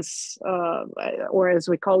consequence, or as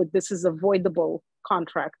we call it, this is a voidable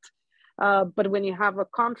contract. But when you have a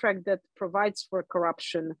contract that provides for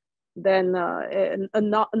corruption, then a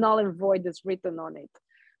null and void is written on it.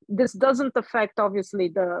 This doesn't affect,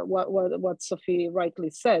 obviously, what Sophie rightly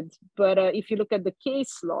said. But if you look at the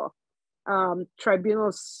case law,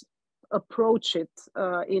 tribunals approach it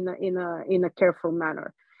in a careful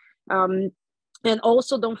manner. And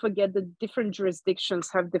also, don't forget that different jurisdictions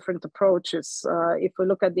have different approaches. If we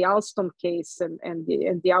look at the Alstom case and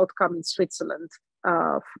the outcome in Switzerland,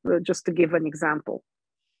 just to give an example.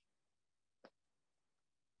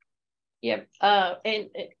 Yep. And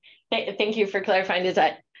thank you for clarifying this.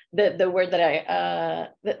 The word that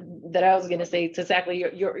I was going to say, it's exactly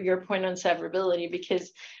your point on severability,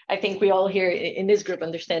 because I think we all here in this group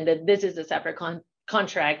understand that this is a separate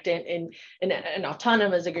contract, and an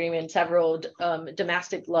autonomous agreement. Several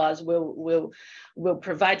domestic laws will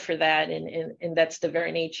provide for that, and that's the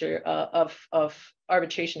very nature of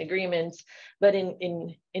arbitration agreements. But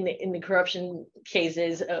in the corruption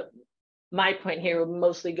cases, my point here will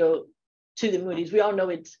mostly go to the Moody's. We all know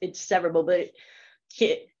it's severable, but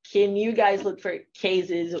can you guys look for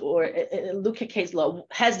cases, or look at case law?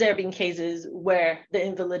 Has there been cases where the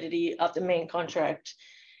invalidity of the main contract,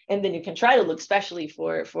 and then you can try to look especially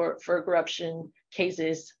for corruption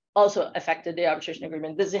cases, also affected the arbitration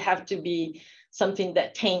agreement? Does it have to be something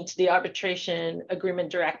that taints the arbitration agreement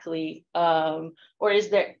directly, or is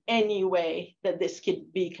there any way that this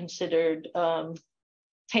could be considered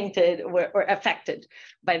tainted or affected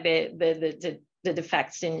by the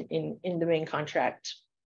defects in the main contract?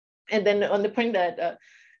 And then on the point that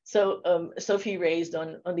Sophie raised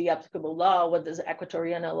on the applicable law, what does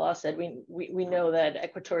Equatoriana law said? We know that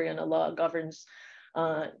Equatoriana law governs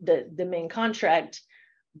the main contract,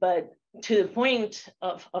 but to the point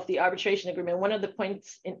of the arbitration agreement, one of the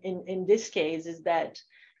points in this case is that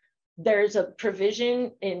there's a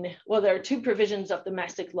provision there are two provisions of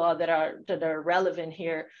domestic law that are relevant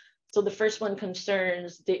here. So the first one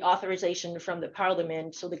concerns the authorization from the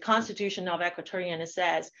parliament. So the constitution of Equatoriana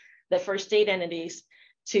says that for state entities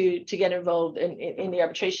to get involved in the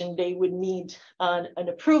arbitration, they would need an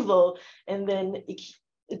approval. And then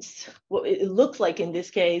it looks like in this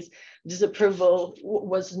case, this approval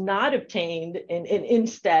was not obtained, and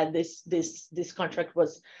instead this contract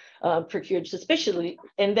was procured suspiciously.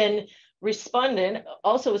 And then respondent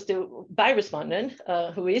also was by respondent,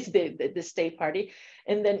 who is the state party,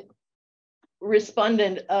 and then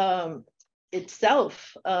respondent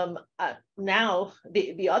itself, now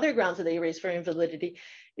the other grounds that they raise for invalidity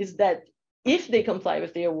is that if they comply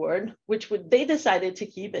with the award, which they decided to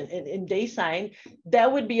keep and they signed,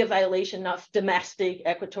 that would be a violation of domestic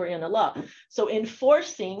Equatoriana law. So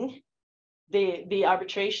enforcing the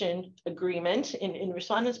arbitration agreement in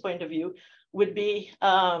respondent's point of view would be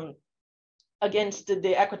against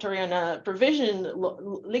the Equatoriana provision,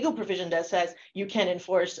 legal provision that says you can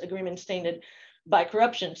enforce agreements tainted by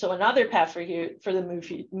corruption. So another path for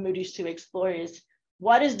the Moody's to explore is,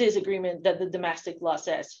 what is this agreement that the domestic law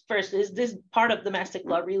says? First, is this part of domestic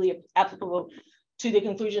law really applicable to the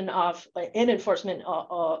conclusion of an enforcement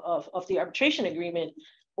of the arbitration agreement,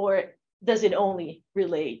 or does it only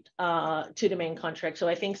relate to the main contract? So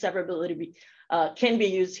I think severability can be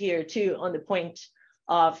used here too, on the point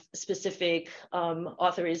of specific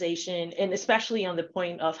authorization, and especially on the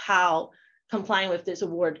point of how complying with this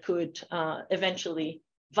award could eventually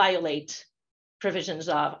violate provisions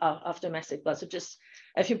of domestic law. So just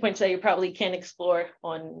a few points that you probably can explore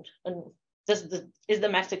on is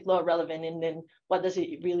domestic law relevant, and then what does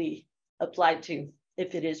it really apply to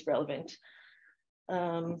if it is relevant?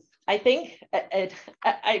 I think,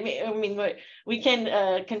 I mean, we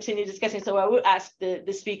can continue discussing. So I would ask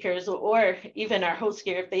the speakers or even our hosts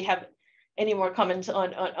here if they have any more comments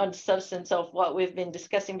on substance of what we've been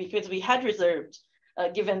discussing, because we had reserved,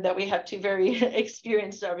 given that we have two very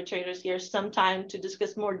experienced arbitrators here, some time to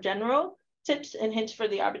discuss more general tips and hints for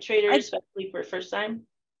the arbitrators, especially for first time.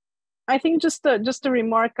 I think just a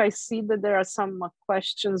remark, I see that there are some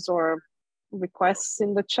questions or requests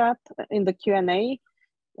in the chat, in the Q&A.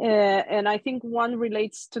 And I think one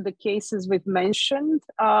relates to the cases we've mentioned.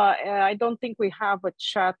 I don't think we have a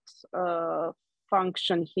chat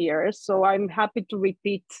function here, so I'm happy to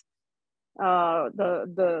repeat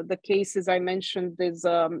The cases I mentioned is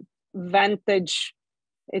Vantage.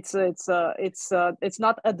 It's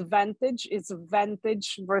not Advantage, it's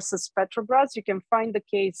Vantage versus Petrobras. You can find the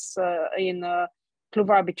case in Club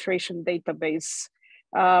Arbitration database.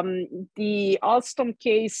 The Alstom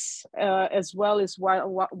case as well is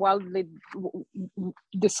wildly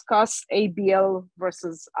discussed, ABL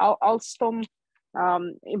versus Alstom.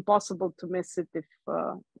 Impossible to miss it if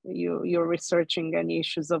you're researching any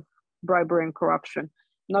issues of bribery and corruption.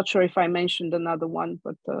 Not sure if I mentioned another one,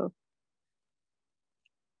 but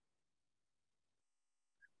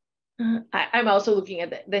I'm also looking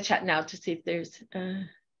at the chat now to see if there's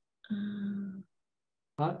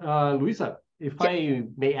Luisa, if I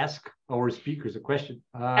may ask our speakers a question.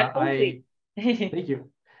 Thank you.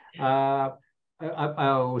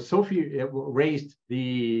 Sophie raised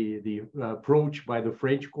the approach by the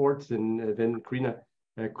French courts, and then Crina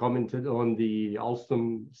commented on the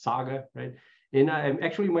Alstom saga, right? And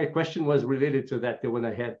actually, my question was related to that, the one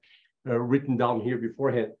I had written down here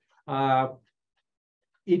beforehand.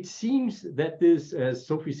 It seems that this, as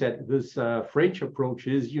Sophie said, this French approach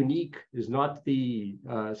is unique, is not the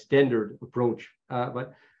standard approach.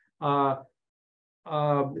 But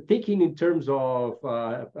thinking in terms of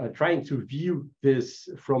trying to view this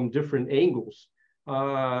from different angles,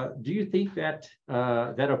 do you think that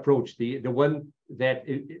that approach, the one that,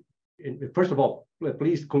 first of all,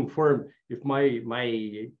 please confirm if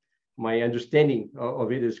my understanding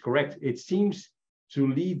of it is correct. It seems to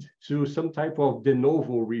lead to some type of de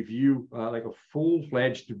novo review, like a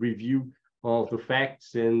full-fledged review of the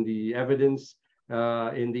facts and the evidence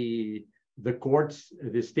in the courts.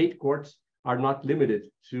 The state courts are not limited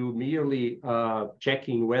to merely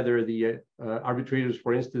checking whether the arbitrators,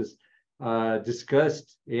 for instance,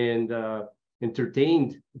 discussed and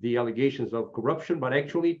entertained the allegations of corruption, but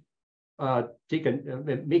actually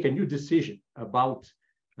make a new decision about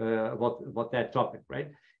that topic, right?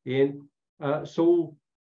 And so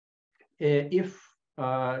if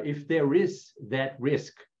there is that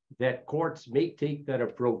risk that courts may take that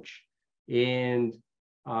approach and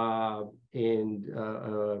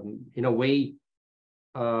in a way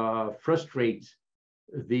frustrate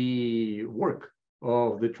the work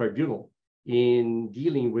of the tribunal in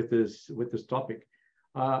dealing with this topic,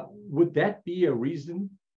 would that be a reason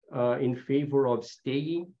in favor of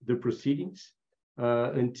staying the proceedings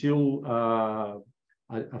until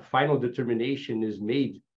a final determination is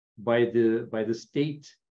made by the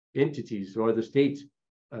state entities or the state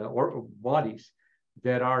or bodies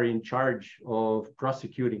that are in charge of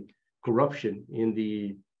prosecuting corruption in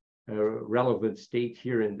the relevant state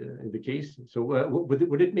here in the case? So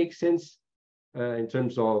would it make sense in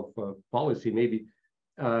terms of policy maybe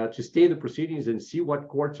to stay the proceedings and see what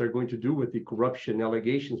courts are going to do with the corruption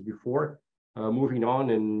allegations before moving on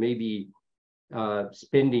and maybe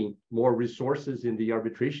spending more resources in the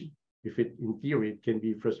arbitration, if it, in theory, it can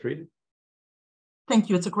be frustrated? Thank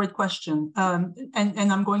you. It's a great question. And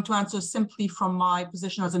I'm going to answer simply from my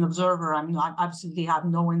position as an observer. I mean, I absolutely have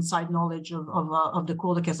no inside knowledge of the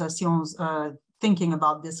Cour de Cassation's thinking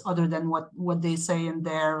about this other than what they say in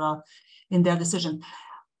their decision.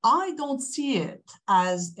 I don't see it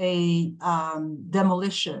as a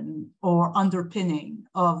demolition or underpinning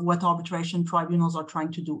of what arbitration tribunals are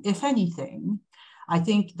trying to do. If anything, I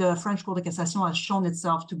think the French Cour de Cassation has shown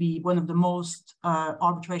itself to be one of the most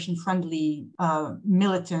arbitration-friendly,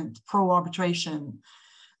 militant, pro-arbitration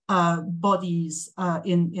bodies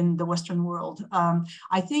in the Western world.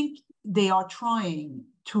 I think they are trying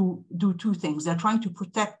to do two things. They're trying to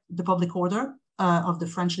protect the public order of the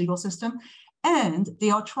French legal system, and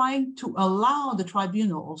they are trying to allow the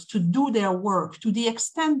tribunals to do their work to the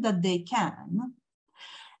extent that they can.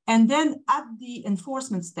 And then at the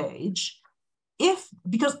enforcement stage,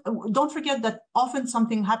 because don't forget that often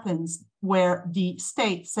something happens where the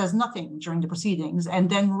state says nothing during the proceedings and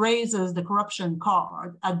then raises the corruption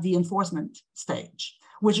card at the enforcement stage,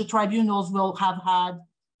 which the tribunals will have had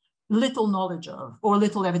little knowledge of or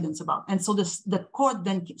little evidence about. And so the court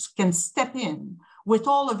then can step in with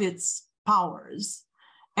all of its powers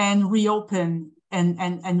and reopen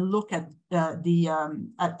and look at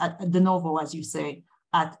de novo, as you say,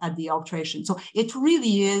 at the arbitration. So it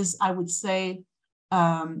really is, I would say,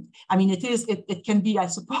 I mean, it can be, I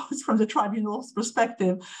suppose, from the tribunal's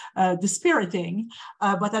perspective, dispiriting,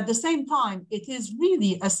 but at the same time, it is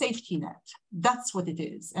really a safety net. That's what it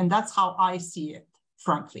is, and that's how I see it,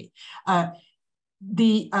 frankly.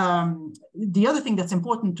 The other thing that's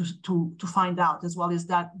important to find out as well is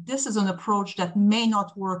that this is an approach that may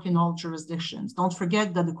not work in all jurisdictions. Don't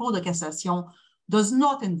forget that the Cour de Cassation does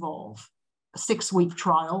not involve 6-week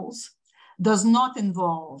trials, does not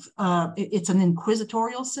involve, it's an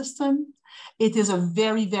inquisitorial system. It is a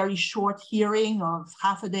very, very short hearing of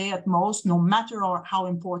half a day at most, no matter how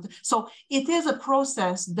important. So it is a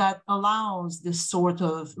process that allows this sort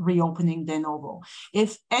of reopening de novo.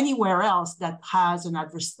 If anywhere else that has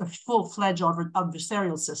a full-fledged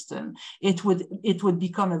adversarial system, it would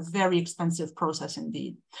become a very expensive process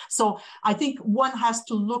indeed. So I think one has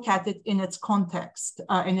to look at it in its context,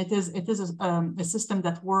 and it is a system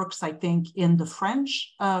that works, I think, in the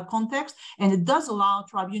French context, and it does allow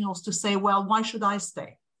tribunals to say, well, why should I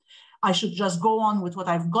stay? I should just go on with what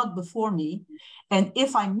I've got before me. And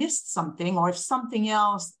if I missed something, or if something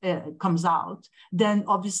else comes out, then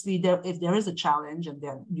obviously if there is a challenge, and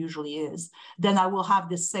there usually is, then I will have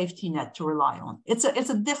this safety net to rely on. It's a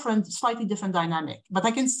slightly different dynamic. But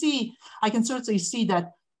I can certainly see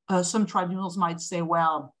that some tribunals might say,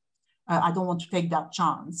 well, I don't want to take that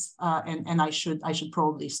chance, and I should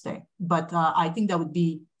probably stay. But I think that would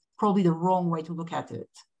be probably the wrong way to look at it.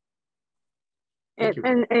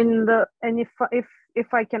 And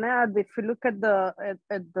if I can add, if you look at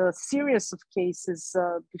the series of cases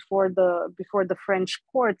before the French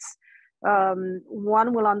courts,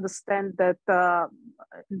 one will understand that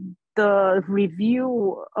the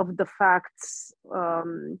review of the facts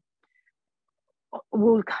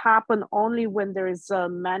will happen only when there is a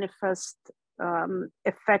manifest,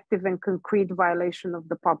 effective and concrete violation of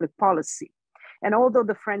the public policy. And although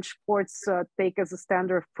the French courts take as a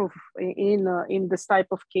standard of proof in this type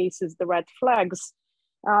of cases the red flags,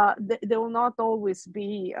 they will not always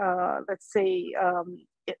be, let's say,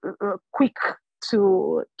 quick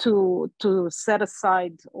to set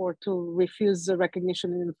aside or to refuse the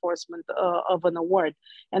recognition and enforcement of an award.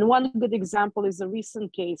 And one good example is a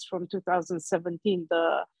recent case from 2017,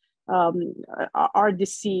 the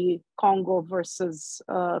RDC Congo versus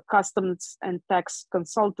Customs and Tax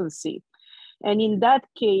Consultancy. And in that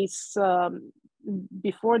case,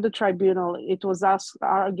 before the tribunal, it was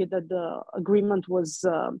argued that the agreement was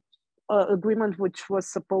agreement which was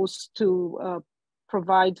supposed to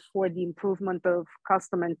provide for the improvement of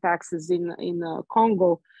custom and taxes in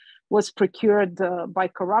Congo was procured by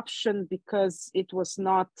corruption because it was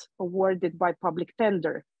not awarded by public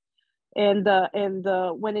tender. And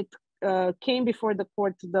when it came before the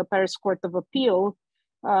court, the Paris Court of Appeal,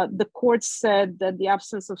 the court said that the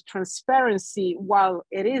absence of transparency, while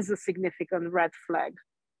it is a significant red flag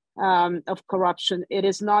of corruption, it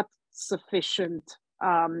is not sufficient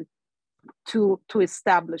to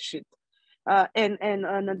establish it. And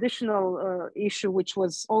an additional issue, which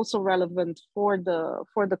was also relevant for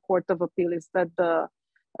the Court of Appeal, is that the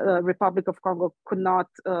Republic of Congo could not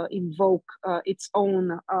invoke its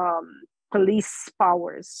own police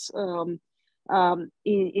powers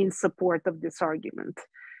in support of this argument.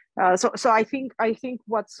 So I think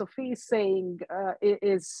what Sophie is saying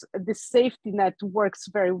is the safety net works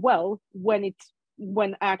very well when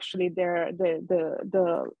actually I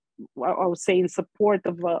would say in support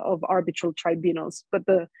of arbitral tribunals, but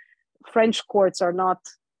the French courts are not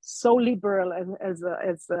so liberal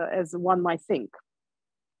as one might think.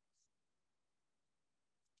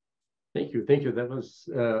 Thank you. That was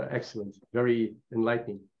excellent, very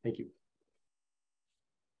enlightening. Thank you.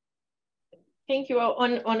 Thank you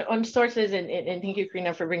on sources, and thank you,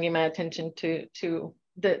 Crina, for bringing my attention to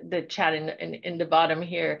the chat in the bottom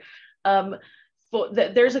here.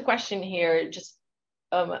 There's a question here, just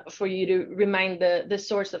for you to remind the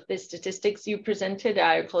source of the statistics you presented.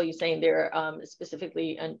 I recall you saying there are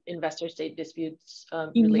specifically investor-state disputes.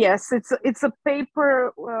 Yes, it's a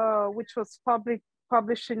paper which was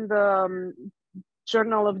published in the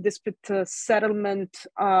Journal of Dispute Settlement.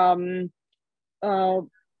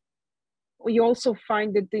 You also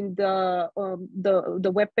find it in the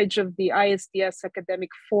webpage of the ISDS Academic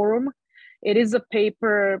Forum. It is a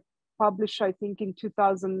paper published, I think, in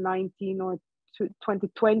 2019 or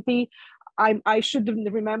 2020. I should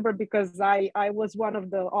remember because I was one of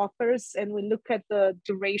the authors, and we look at the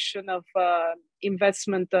duration of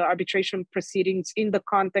investment arbitration proceedings in the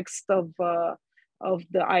context of the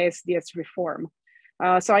ISDS reform.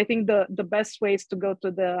 So I think the best way is to go to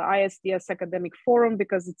the ISDS Academic Forum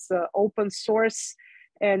because it's open source,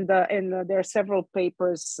 and there are several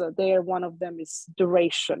papers there. One of them is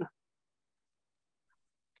duration.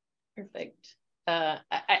 Perfect.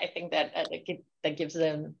 I think that gives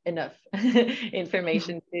them enough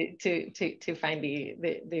information to find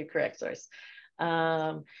the correct source.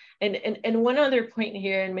 And one other point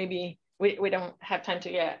here, and maybe we don't have time to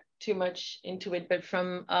get too much into it, but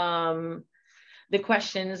from the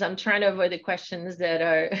questions, I'm trying to avoid the questions that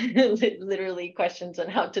are literally questions on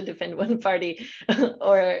how to defend one party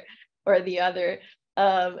or the other.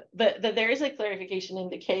 But there is a clarification in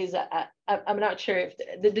the case. I'm not sure if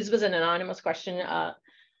this was an anonymous question.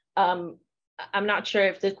 I'm not sure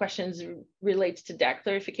if the question relates to that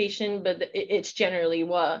clarification, but it's generally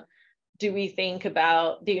what do we think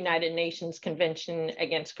about the United Nations Convention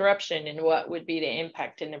Against Corruption and what would be the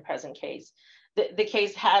impact in the present case? The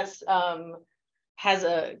case has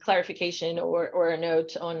a clarification or a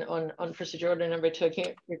note on procedural order number 2. I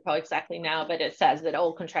can't recall exactly now, but it says that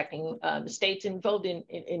all contracting states involved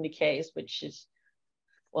in the case, which is,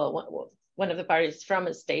 well, one of the parties from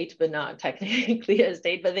a state, but not technically a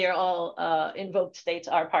state, but they're all invoked states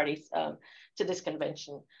are parties to this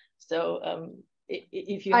convention. So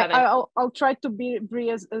if you have, I'll try to be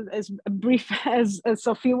as brief as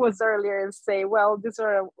Sophie was earlier and say, well, these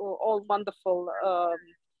are all wonderful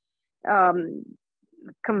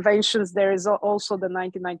conventions. There is also the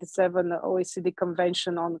 1997 OECD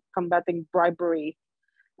Convention on Combating Bribery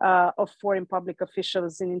of Foreign Public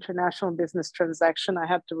Officials in International Business Transaction. I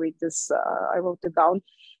had to read this, I wrote it down.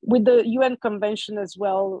 With the UN Convention as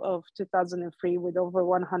well of 2003 with over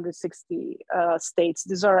 160 states.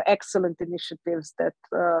 These are excellent initiatives that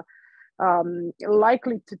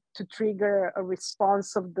likely to trigger a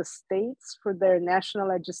response of the states for their national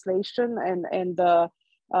legislation. And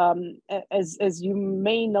as you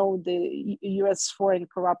may know, the US Foreign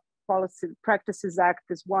Corrupt Policy Practices Act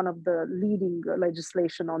is one of the leading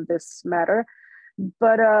legislation on this matter.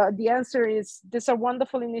 But the answer is, these are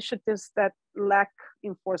wonderful initiatives that lack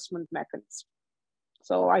enforcement mechanisms.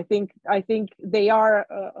 So I think they are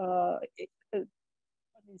an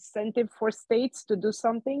incentive for states to do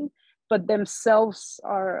something, but themselves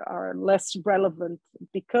are less relevant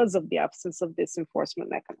because of the absence of this enforcement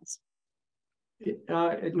mechanism.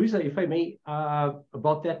 Luisa, if I may,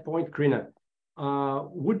 about that point, Crina,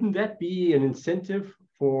 wouldn't that be an incentive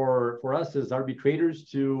for us as arbitrators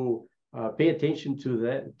to pay attention to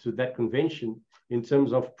that convention in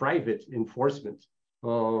terms of private enforcement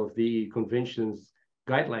of the convention's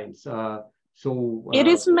guidelines? It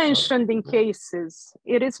is mentioned in cases.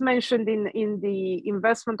 It is mentioned in the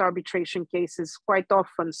investment arbitration cases quite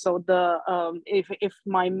often. So the if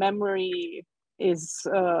my memory is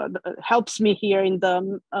helps me here, in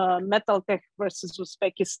the Metaltech versus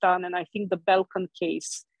Uzbekistan, and I think the Balkan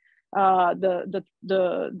case, the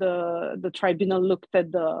tribunal looked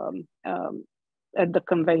at the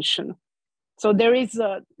convention. So there is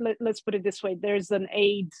let's put it this way: there's an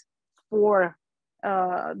aid for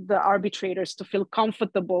the arbitrators to feel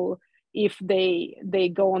comfortable if they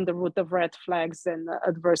go on the route of red flags and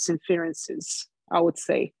adverse inferences, I would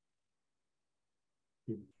say.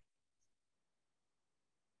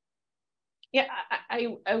 Yeah,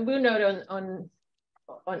 I will note on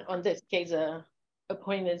this case a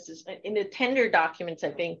point is in the tender documents.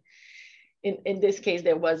 I think in this case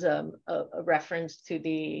there was a reference to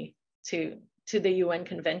the UN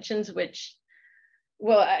conventions, which,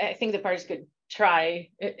 well, I think the parties could try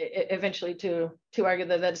eventually to argue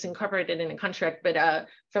that that's incorporated in a contract, but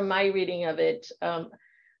from my reading of it,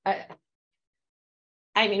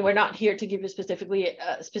 I mean, we're not here to give you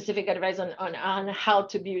specific advice on how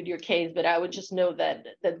to build your case, but I would just know that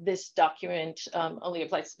this document only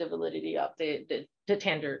applies to the validity of the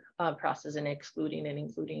tender process and excluding and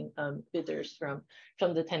including bidders from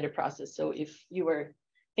the tender process. So if you were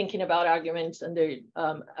thinking about arguments under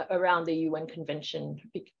around the UN convention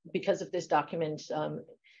because of this document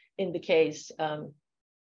in the case,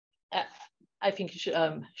 I think you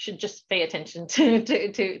should just pay attention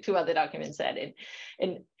to other documents added,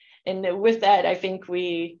 and with that, I think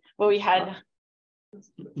we had.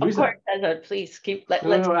 Luisa, of course, please keep. There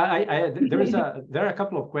are a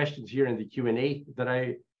couple of questions here in the Q&A that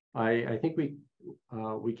I think we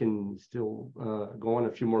can still go on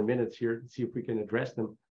a few more minutes here and see if we can address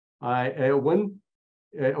them.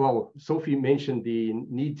 Well, Sophie mentioned the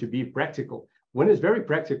need to be practical. One is very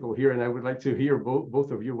practical here, and I would like to hear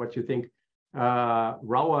both of you what you think.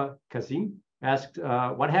 Rawa Kazim asked,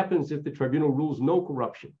 what happens if the tribunal rules no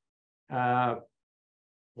corruption?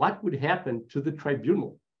 What would happen to the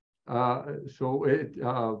tribunal?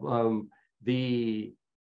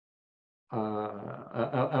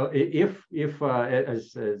 If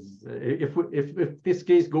this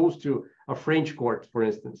case goes to a French court, for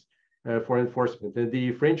instance, for enforcement, and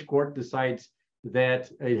the French court decides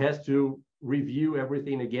that it has to review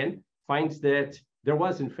everything again, finds that there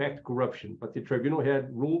was in fact corruption, but the tribunal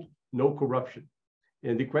had ruled no corruption.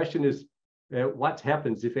 And the question is, what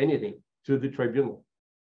happens, if anything, to the tribunal?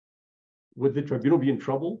 Would the tribunal be in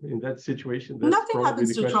trouble in that situation? That's nothing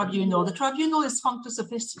happens to the tribunal. The tribunal is functus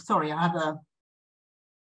officio. Sorry, I have a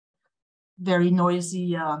very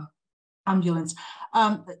noisy ambulance.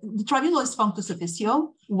 The tribunal is functus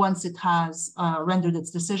officio once it has rendered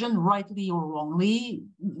its decision, rightly or wrongly,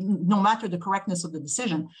 no matter the correctness of the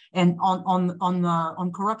decision. And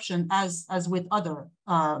on corruption, as with other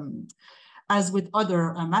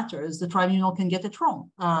matters, the tribunal can get it wrong,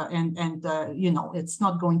 you know, it's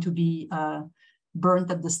not going to be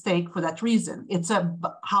burnt at the stake for that reason.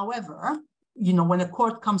 However, you know, when a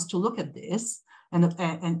court comes to look at this and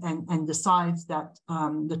decides that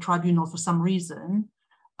the tribunal, for some reason,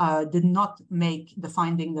 did not make the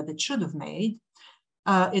finding that it should have made,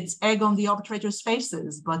 it's egg on the arbitrators'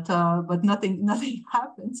 faces, but nothing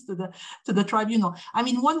happens to the tribunal. I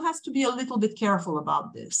mean, one has to be a little bit careful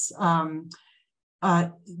about this.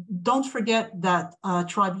 Don't forget that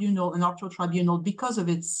an arbitral tribunal, because of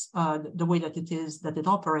its the way that it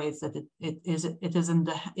operates, that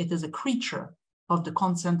it is a creature of the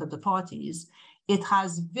consent of the parties. It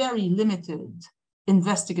has very limited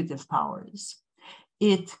investigative powers.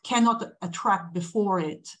 It cannot attract before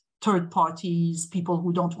it third parties, people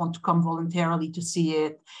who don't want to come voluntarily to see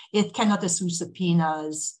it. It cannot issue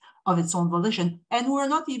subpoenas of its own volition. And we're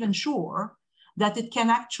not even sure that it can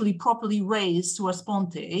actually properly raise sua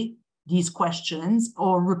sponte these questions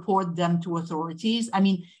or report them to authorities. I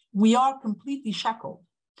mean, we are completely shackled.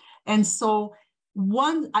 And so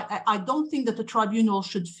I don't think that the tribunal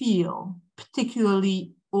should feel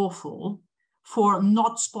particularly awful for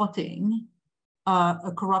not spotting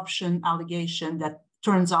a corruption allegation that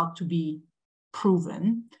turns out to be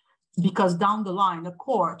proven, because down the line, a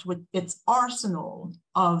court with its arsenal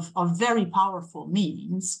of very powerful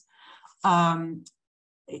means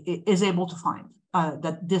is able to find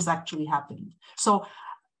that this actually happened. So,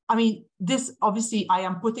 I mean, this obviously, I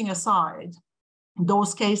am putting aside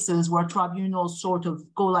those cases where tribunals sort of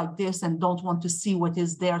go like this and don't want to see what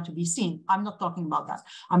is there to be seen. I'm not talking about that.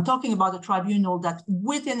 I'm talking about a tribunal that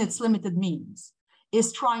within its limited means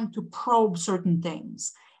is trying to probe certain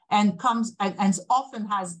things and comes and often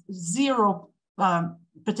has zero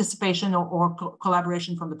participation or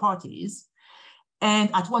collaboration from the parties. And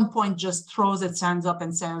at one point just throws its hands up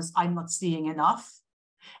and says, I'm not seeing enough.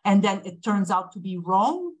 And then it turns out to be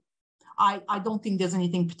wrong. I don't think there's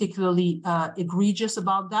anything particularly egregious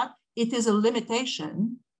about that. It is a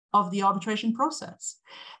limitation of the arbitration process.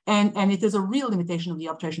 And it is a real limitation of the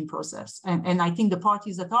arbitration process. And I think the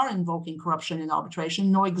parties that are invoking corruption in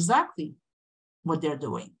arbitration know exactly what they're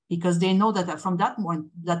doing, because they know that from that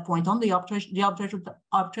point on, the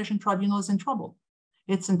arbitration tribunal is in trouble.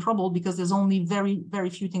 It's in trouble because there's only very,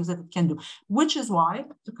 very few things that it can do, which is why,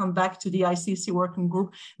 to come back to the ICC working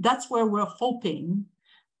group, that's where we're hoping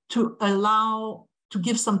to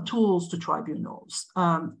give some tools to tribunals,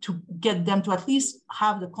 to get them to at least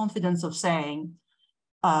have the confidence of saying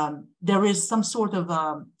there is some sort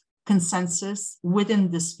of consensus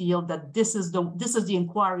within this field that this is the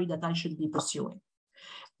inquiry that I should be pursuing.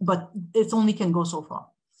 But it only can go so far.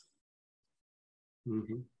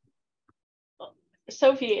 Mm-hmm.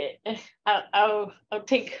 Sophie, I'll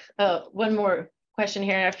take one more question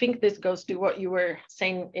here. I think this goes to what you were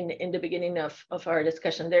saying in the beginning of our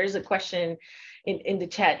discussion. There is a question in the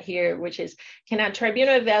chat here, which is, can a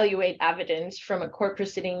tribunal evaluate evidence from a court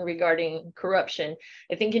proceeding regarding corruption?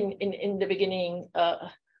 I think in the beginning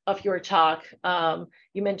of your talk,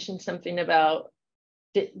 you mentioned something about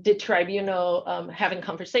the tribunal having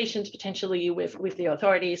conversations potentially with the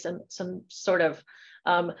authorities and some sort of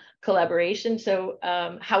collaboration. So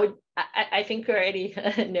how would, I think you already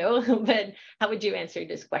know, but how would you answer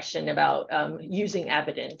this question about using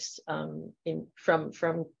evidence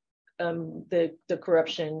from the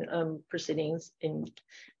corruption proceedings in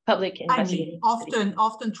public investigation? I mean,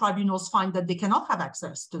 often tribunals find that they cannot have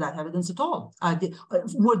access to that evidence at all,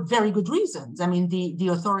 with very good reasons. I mean, the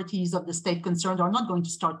authorities of the state concerned are not going to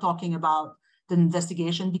start talking about the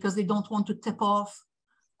investigation because they don't want to tip off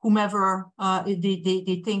whomever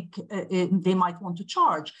they think they might want to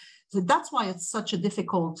charge. So that's why it's such a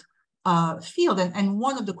difficult field. And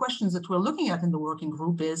one of the questions that we're looking at in the working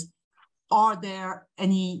group is, are there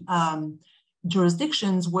any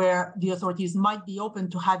jurisdictions where the authorities might be open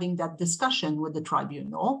to having that discussion with the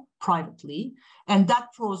tribunal privately? And that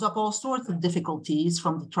throws up all sorts of difficulties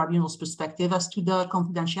from the tribunal's perspective as to the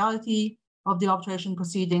confidentiality of the arbitration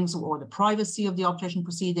proceedings or the privacy of the arbitration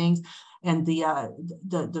proceedings and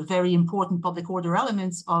the very important public order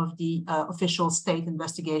elements of the official state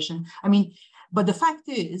investigation. I mean, but the fact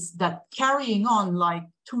is that carrying on like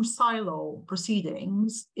two silo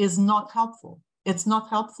proceedings is not helpful. It's not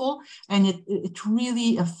helpful, and it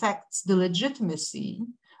really affects the legitimacy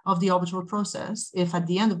of the arbitral process if at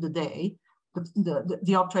the end of the day,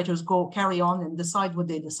 the arbitrators carry on and decide what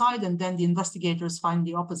they decide, and then the investigators find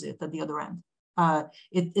the opposite at the other end.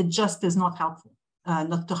 It just is not helpful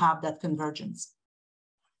not to have that convergence.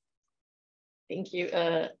 Thank you.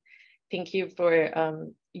 Thank you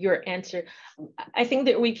for your answer. I think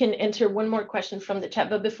that we can enter one more question from the chat,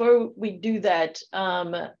 but before we do that,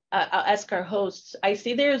 I'll ask our hosts. I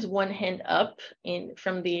see there's one hand up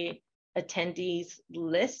from the attendees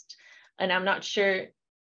list, and I'm not sure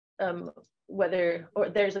whether, or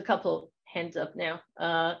there's a couple hands up now,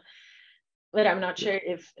 but I'm not sure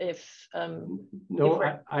if no,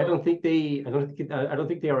 I don't think they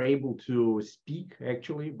are able to speak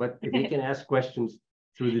actually, but they can ask questions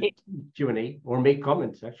through the Q&A or make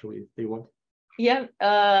comments actually if they want. Yeah.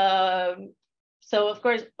 So of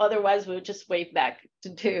course, otherwise we'll just wave back to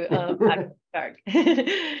Baltag.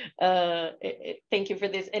 Thank you for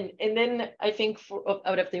this, and then I think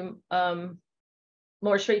out of the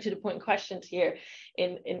more straight to the point questions here,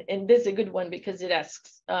 and this is a good one because it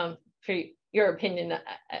asks for your opinion.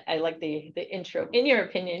 I like the intro. In your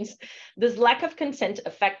opinions, does lack of consent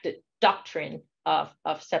affect the doctrine of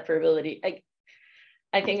separability?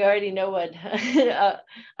 I think I already know what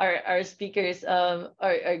our speakers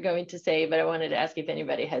are going to say, but I wanted to ask if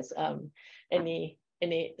anybody has any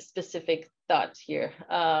specific thoughts here,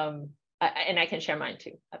 and I can share mine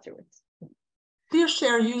too afterwards. Please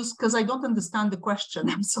share yours, because I don't understand the question.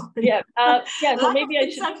 I'm sorry. Yeah, yeah. So maybe I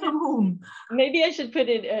should. From whom? Maybe I should put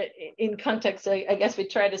it in context. I guess we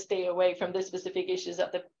try to stay away from the specific issues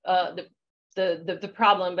of the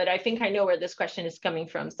problem, but I think I know where this question is coming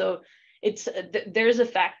from. So it's there's a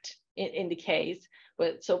fact in the case,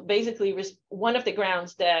 but so basically one of the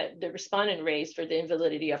grounds that the respondent raised for the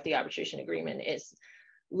invalidity of the arbitration agreement is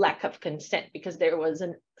lack of consent, because there was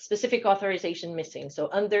a specific authorization missing. So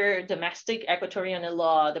under domestic Equatorian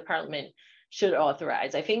law, the parliament should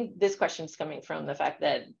authorize. I think this question is coming from the fact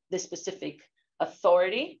that the specific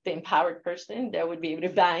authority, the empowered person that would be able to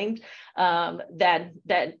bind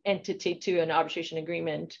that entity to an arbitration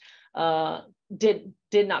agreement did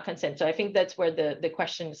not consent. So I think that's where the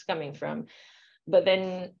question is coming from. But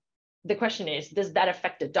then the question is, does that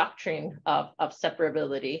affect the doctrine of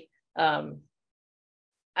separability?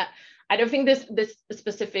 I don't think this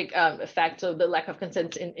specific fact of the lack of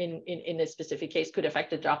consent in a specific case could affect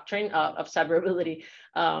the doctrine of separability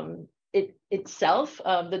itself.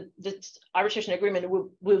 The arbitration agreement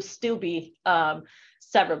will still be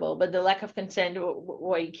severable, but the lack of consent,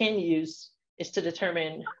 what you can use is to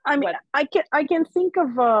determine. I mean, I can think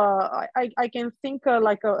of I can think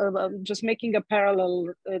like just making a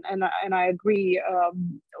parallel, and I agree.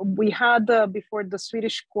 We had before the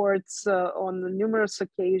Swedish courts on numerous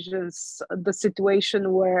occasions the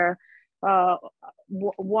situation where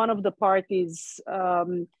one of the parties,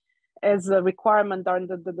 as a requirement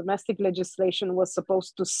under the domestic legislation, was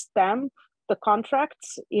supposed to stamp the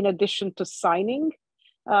contracts in addition to signing,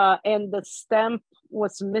 and the stamp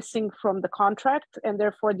was missing from the contract, and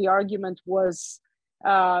therefore the argument was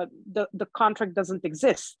the contract doesn't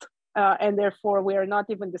exist, and therefore we are not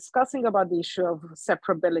even discussing about the issue of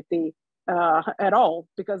separability at all,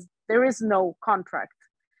 because there is no contract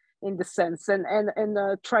in the sense, and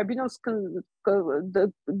the tribunals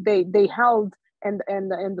they held, and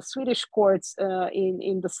the Swedish courts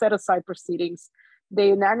in the set-aside proceedings, they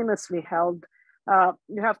unanimously held.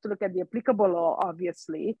 You have to look at the applicable law,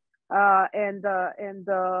 obviously, and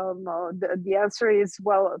the answer is,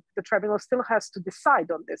 well, the tribunal still has to decide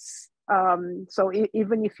on this. So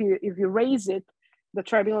even if you raise it, the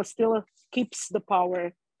tribunal still keeps the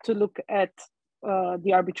power to look at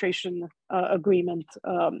the arbitration agreement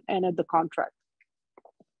and at the contract.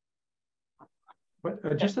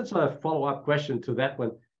 But just as a follow-up question to that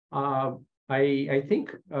one, I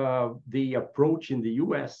think the approach in the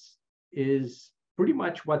U.S. is pretty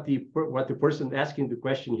much what the person asking the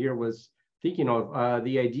question here was thinking of.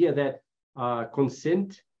 The idea that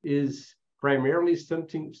consent is primarily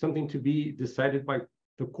something to be decided by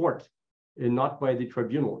the court and not by the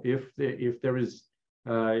tribunal. If there is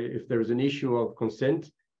an issue of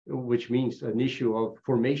consent, which means an issue of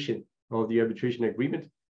formation of the arbitration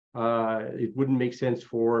agreement, it wouldn't make sense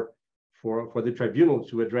for the tribunal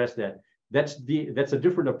to address that. That's a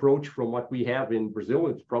different approach from what we have in Brazil.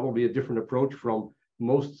 It's probably a different approach from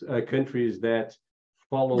most countries that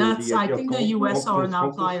follow. I think the US are an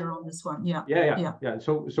outlier on this one. Yeah.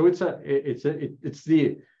 So it's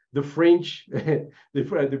the French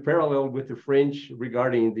the parallel with the French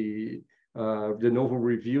regarding the novel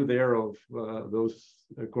review there of those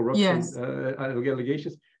corruption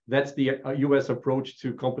allegations. That's the US approach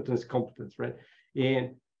to competence, right?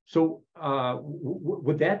 And So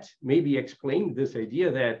would that maybe explain this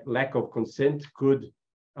idea that lack of consent could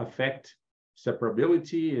affect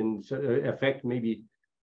separability and affect maybe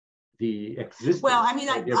the existence? Well, I mean,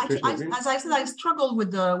 as I said, I struggle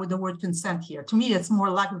with the word consent here. To me, it's more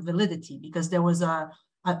lack of validity, because there was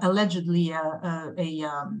allegedly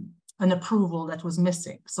an approval that was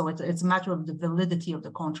missing. So it's a matter of the validity of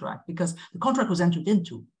the contract, because the contract was entered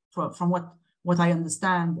into, from what I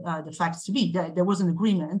understand the facts to be. There was an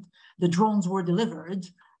agreement. The drones were delivered.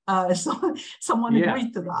 So someone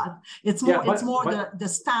agreed to that. It's more the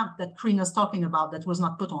stamp that Crina is talking about that was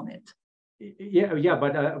not put on it.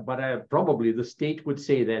 But probably the state would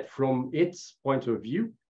say that from its point of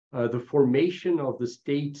view, the formation of the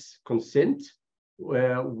state's consent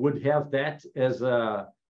would have that as a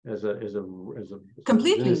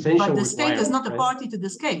completely. But the state is not a party to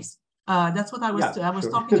this case. That's what I was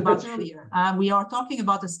talking about earlier. We are talking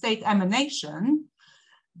about a state emanation,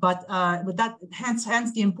 but that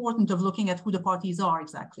hence the importance of looking at who the parties are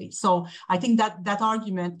exactly. So I think that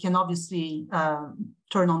argument can obviously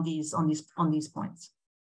turn on these points.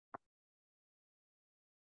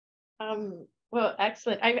 Well,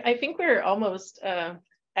 excellent. I think we're almost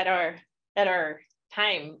at our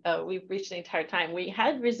time. We've reached the entire time. We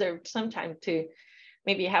had reserved some time to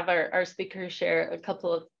maybe have our speakers share a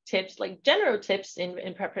couple of tips, like general tips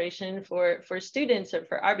in preparation for students or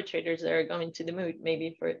for arbitrators that are going to the Moot,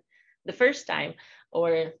 maybe for the first time,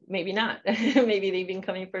 or maybe not. Maybe they've been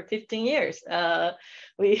coming for 15 years.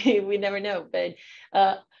 We never know. But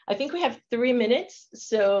I think we have 3 minutes.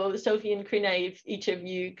 So Sophie and Crina, if each of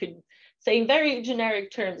you could say in very generic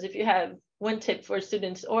terms, if you have one tip for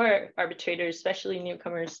students or arbitrators, especially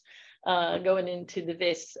newcomers going into the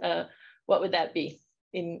Vis, what would that be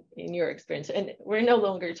in your experience? And we're no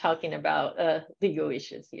longer talking about legal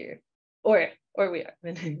issues here, or we are.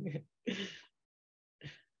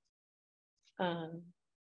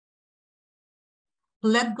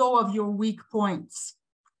 Let go of your weak points.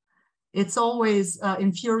 It's always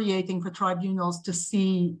infuriating for tribunals to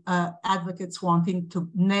see advocates wanting to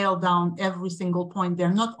nail down every single point.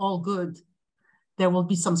 They're not all good. There will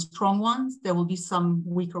be some strong ones. There will be some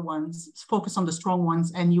weaker ones. Focus on the strong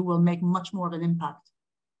ones, and you will make much more of an impact.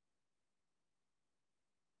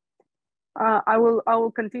 I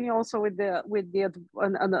will continue also with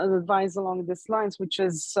an advice along these lines, which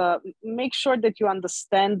is make sure that you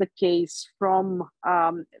understand the case from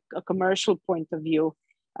a commercial point of view,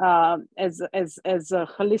 as a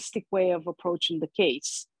holistic way of approaching the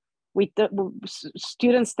case.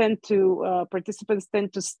 Students participants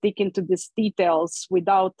tend to stick into these details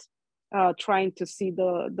without trying to see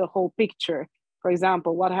the whole picture. For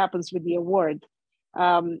example, what happens with the award?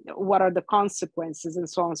 What are the consequences, and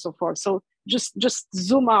so on and so forth. So just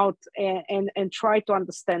zoom out and try to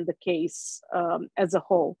understand the case as a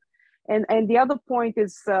whole. And the other point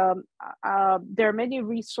is there are many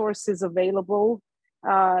resources available,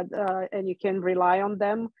 and you can rely on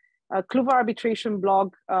them. Kluwer Arbitration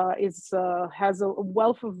blog has a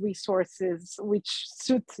wealth of resources which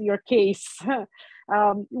suit your case.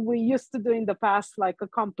 We used to do in the past like a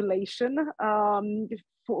compilation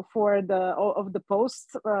for the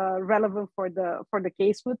posts relevant for the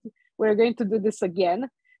case. We're going to do this again,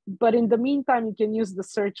 but in the meantime, you can use the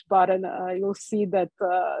search button. You'll see that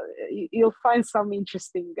you'll find some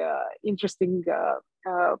interesting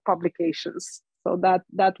publications. So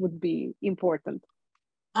that would be important.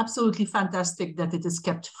 Absolutely fantastic that it is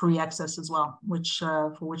kept free access as well,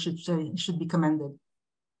 for which it should be commended.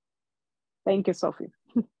 Thank you, Sophie.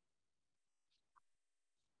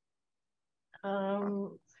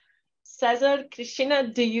 Cesar, Cristina,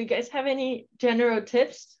 do you guys have any general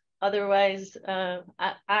tips? Otherwise,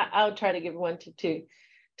 I'll try to give one to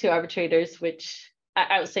arbitrators, which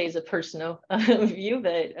I would say is a personal view,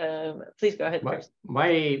 but please go ahead first.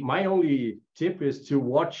 My only tip is to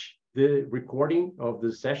watch the recording of the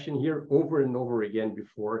session here over and over again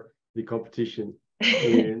before the competition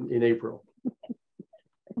in April.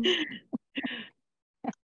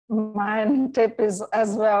 My tip is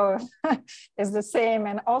as well is the same,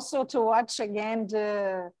 and also to watch again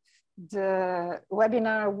the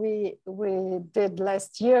webinar we did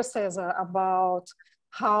last year, Cesar, about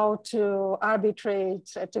how to arbitrate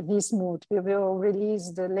at the Vis Moot. We will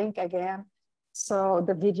release the link again, so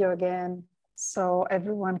the video again, so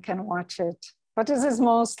everyone can watch it. But this is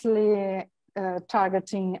mostly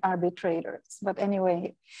targeting arbitrators. But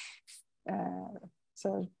anyway,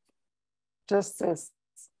 so just this.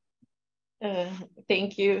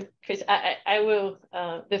 Thank you, Chris. I will,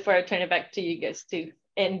 before I turn it back to you guys to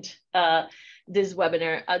end this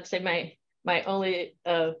webinar, I'd say my only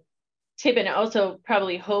tip, and also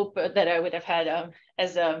probably hope that I would have had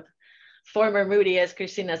as a former Moody, as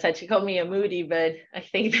Christina said, she called me a Moody, but I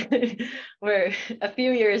think that we're a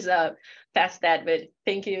few years past that. But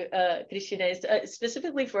thank you, Christina,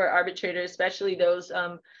 specifically for arbitrators, especially those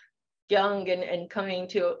young and coming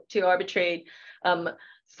to arbitrate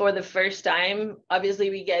for the first time. Obviously,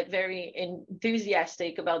 we get very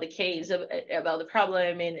enthusiastic about the case, about the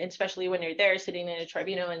problem, and especially when you're there sitting in a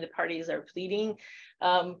tribunal and the parties are pleading.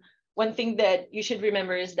 One thing that you should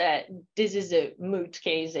remember is that this is a moot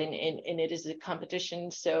case and it is a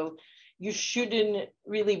competition. So you shouldn't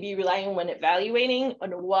really be relying when evaluating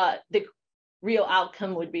on what the real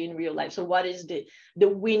outcome would be in real life. So what is the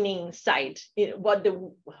winning side?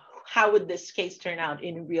 How would this case turn out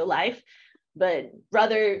in real life? But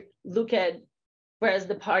rather look at, whereas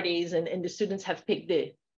the parties and the students have picked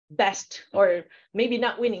the best, or maybe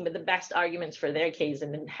not winning, but the best arguments for their case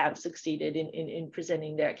and then have succeeded in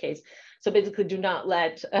presenting their case. So basically do not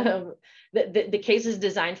let, the case is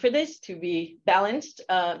designed for this to be balanced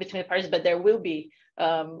between the parties, but there will be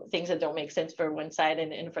things that don't make sense for one side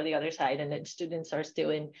and for the other side, and then students are still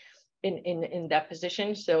in that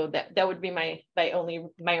position. So that would be my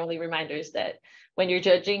only reminder, is that when you're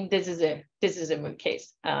judging, this is a moot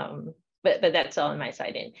case. But that's all on my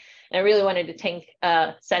side. And I really wanted to thank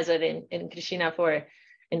Cesar and Christina for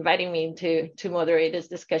inviting me to moderate this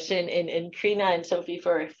discussion, and Crina and Sophie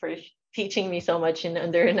for teaching me so much in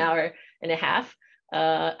under an hour and a half.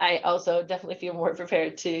 I also definitely feel more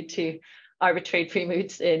prepared to arbitrate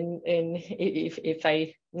pre-moots and if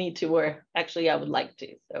I need to, or actually I would like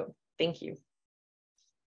to. So thank you.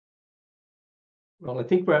 Well, I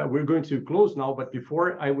think we're going to close now, but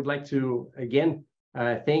before, I would like to again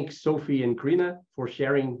thank Sophie and Crina for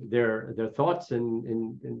sharing their thoughts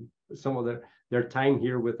and some of their time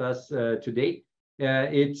here with us today.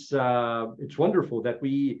 It's wonderful that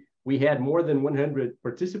we had more than 100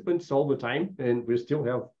 participants all the time, and we still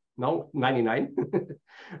have now 99.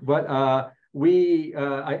 But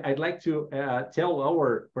I'd like to tell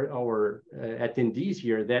our attendees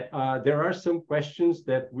here that there are some questions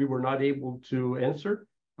that we were not able to answer.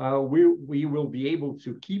 We will be able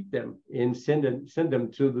to keep them and send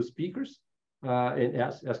them to the speakers and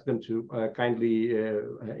ask them to kindly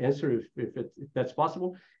answer if that's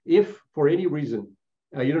possible. If for any reason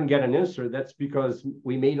you don't get an answer, that's because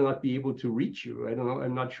we may not be able to reach you. I don't know.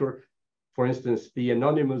 I'm not sure. For instance, the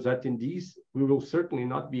anonymous attendees, we will certainly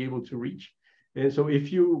not be able to reach. And so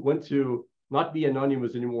if you want to not be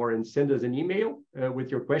anonymous anymore and send us an email with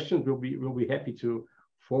your questions, we'll be happy to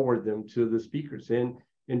forward them to the speakers.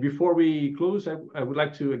 And before we close, I would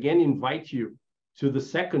like to again invite you to the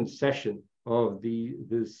second session of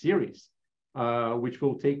the series, which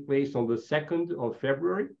will take place on the 2nd of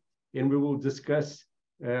February. And we will discuss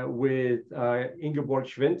with Ingeborg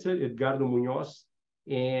Schwente, Edgardo Munoz,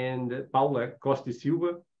 and Paula Costa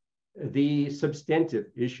Silva, the substantive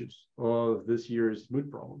issues of this year's moot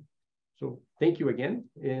problem. So thank you again,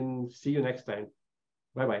 and see you next time.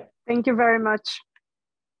 Bye-bye. Thank you very much.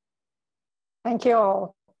 Thank you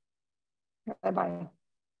all. Bye-bye.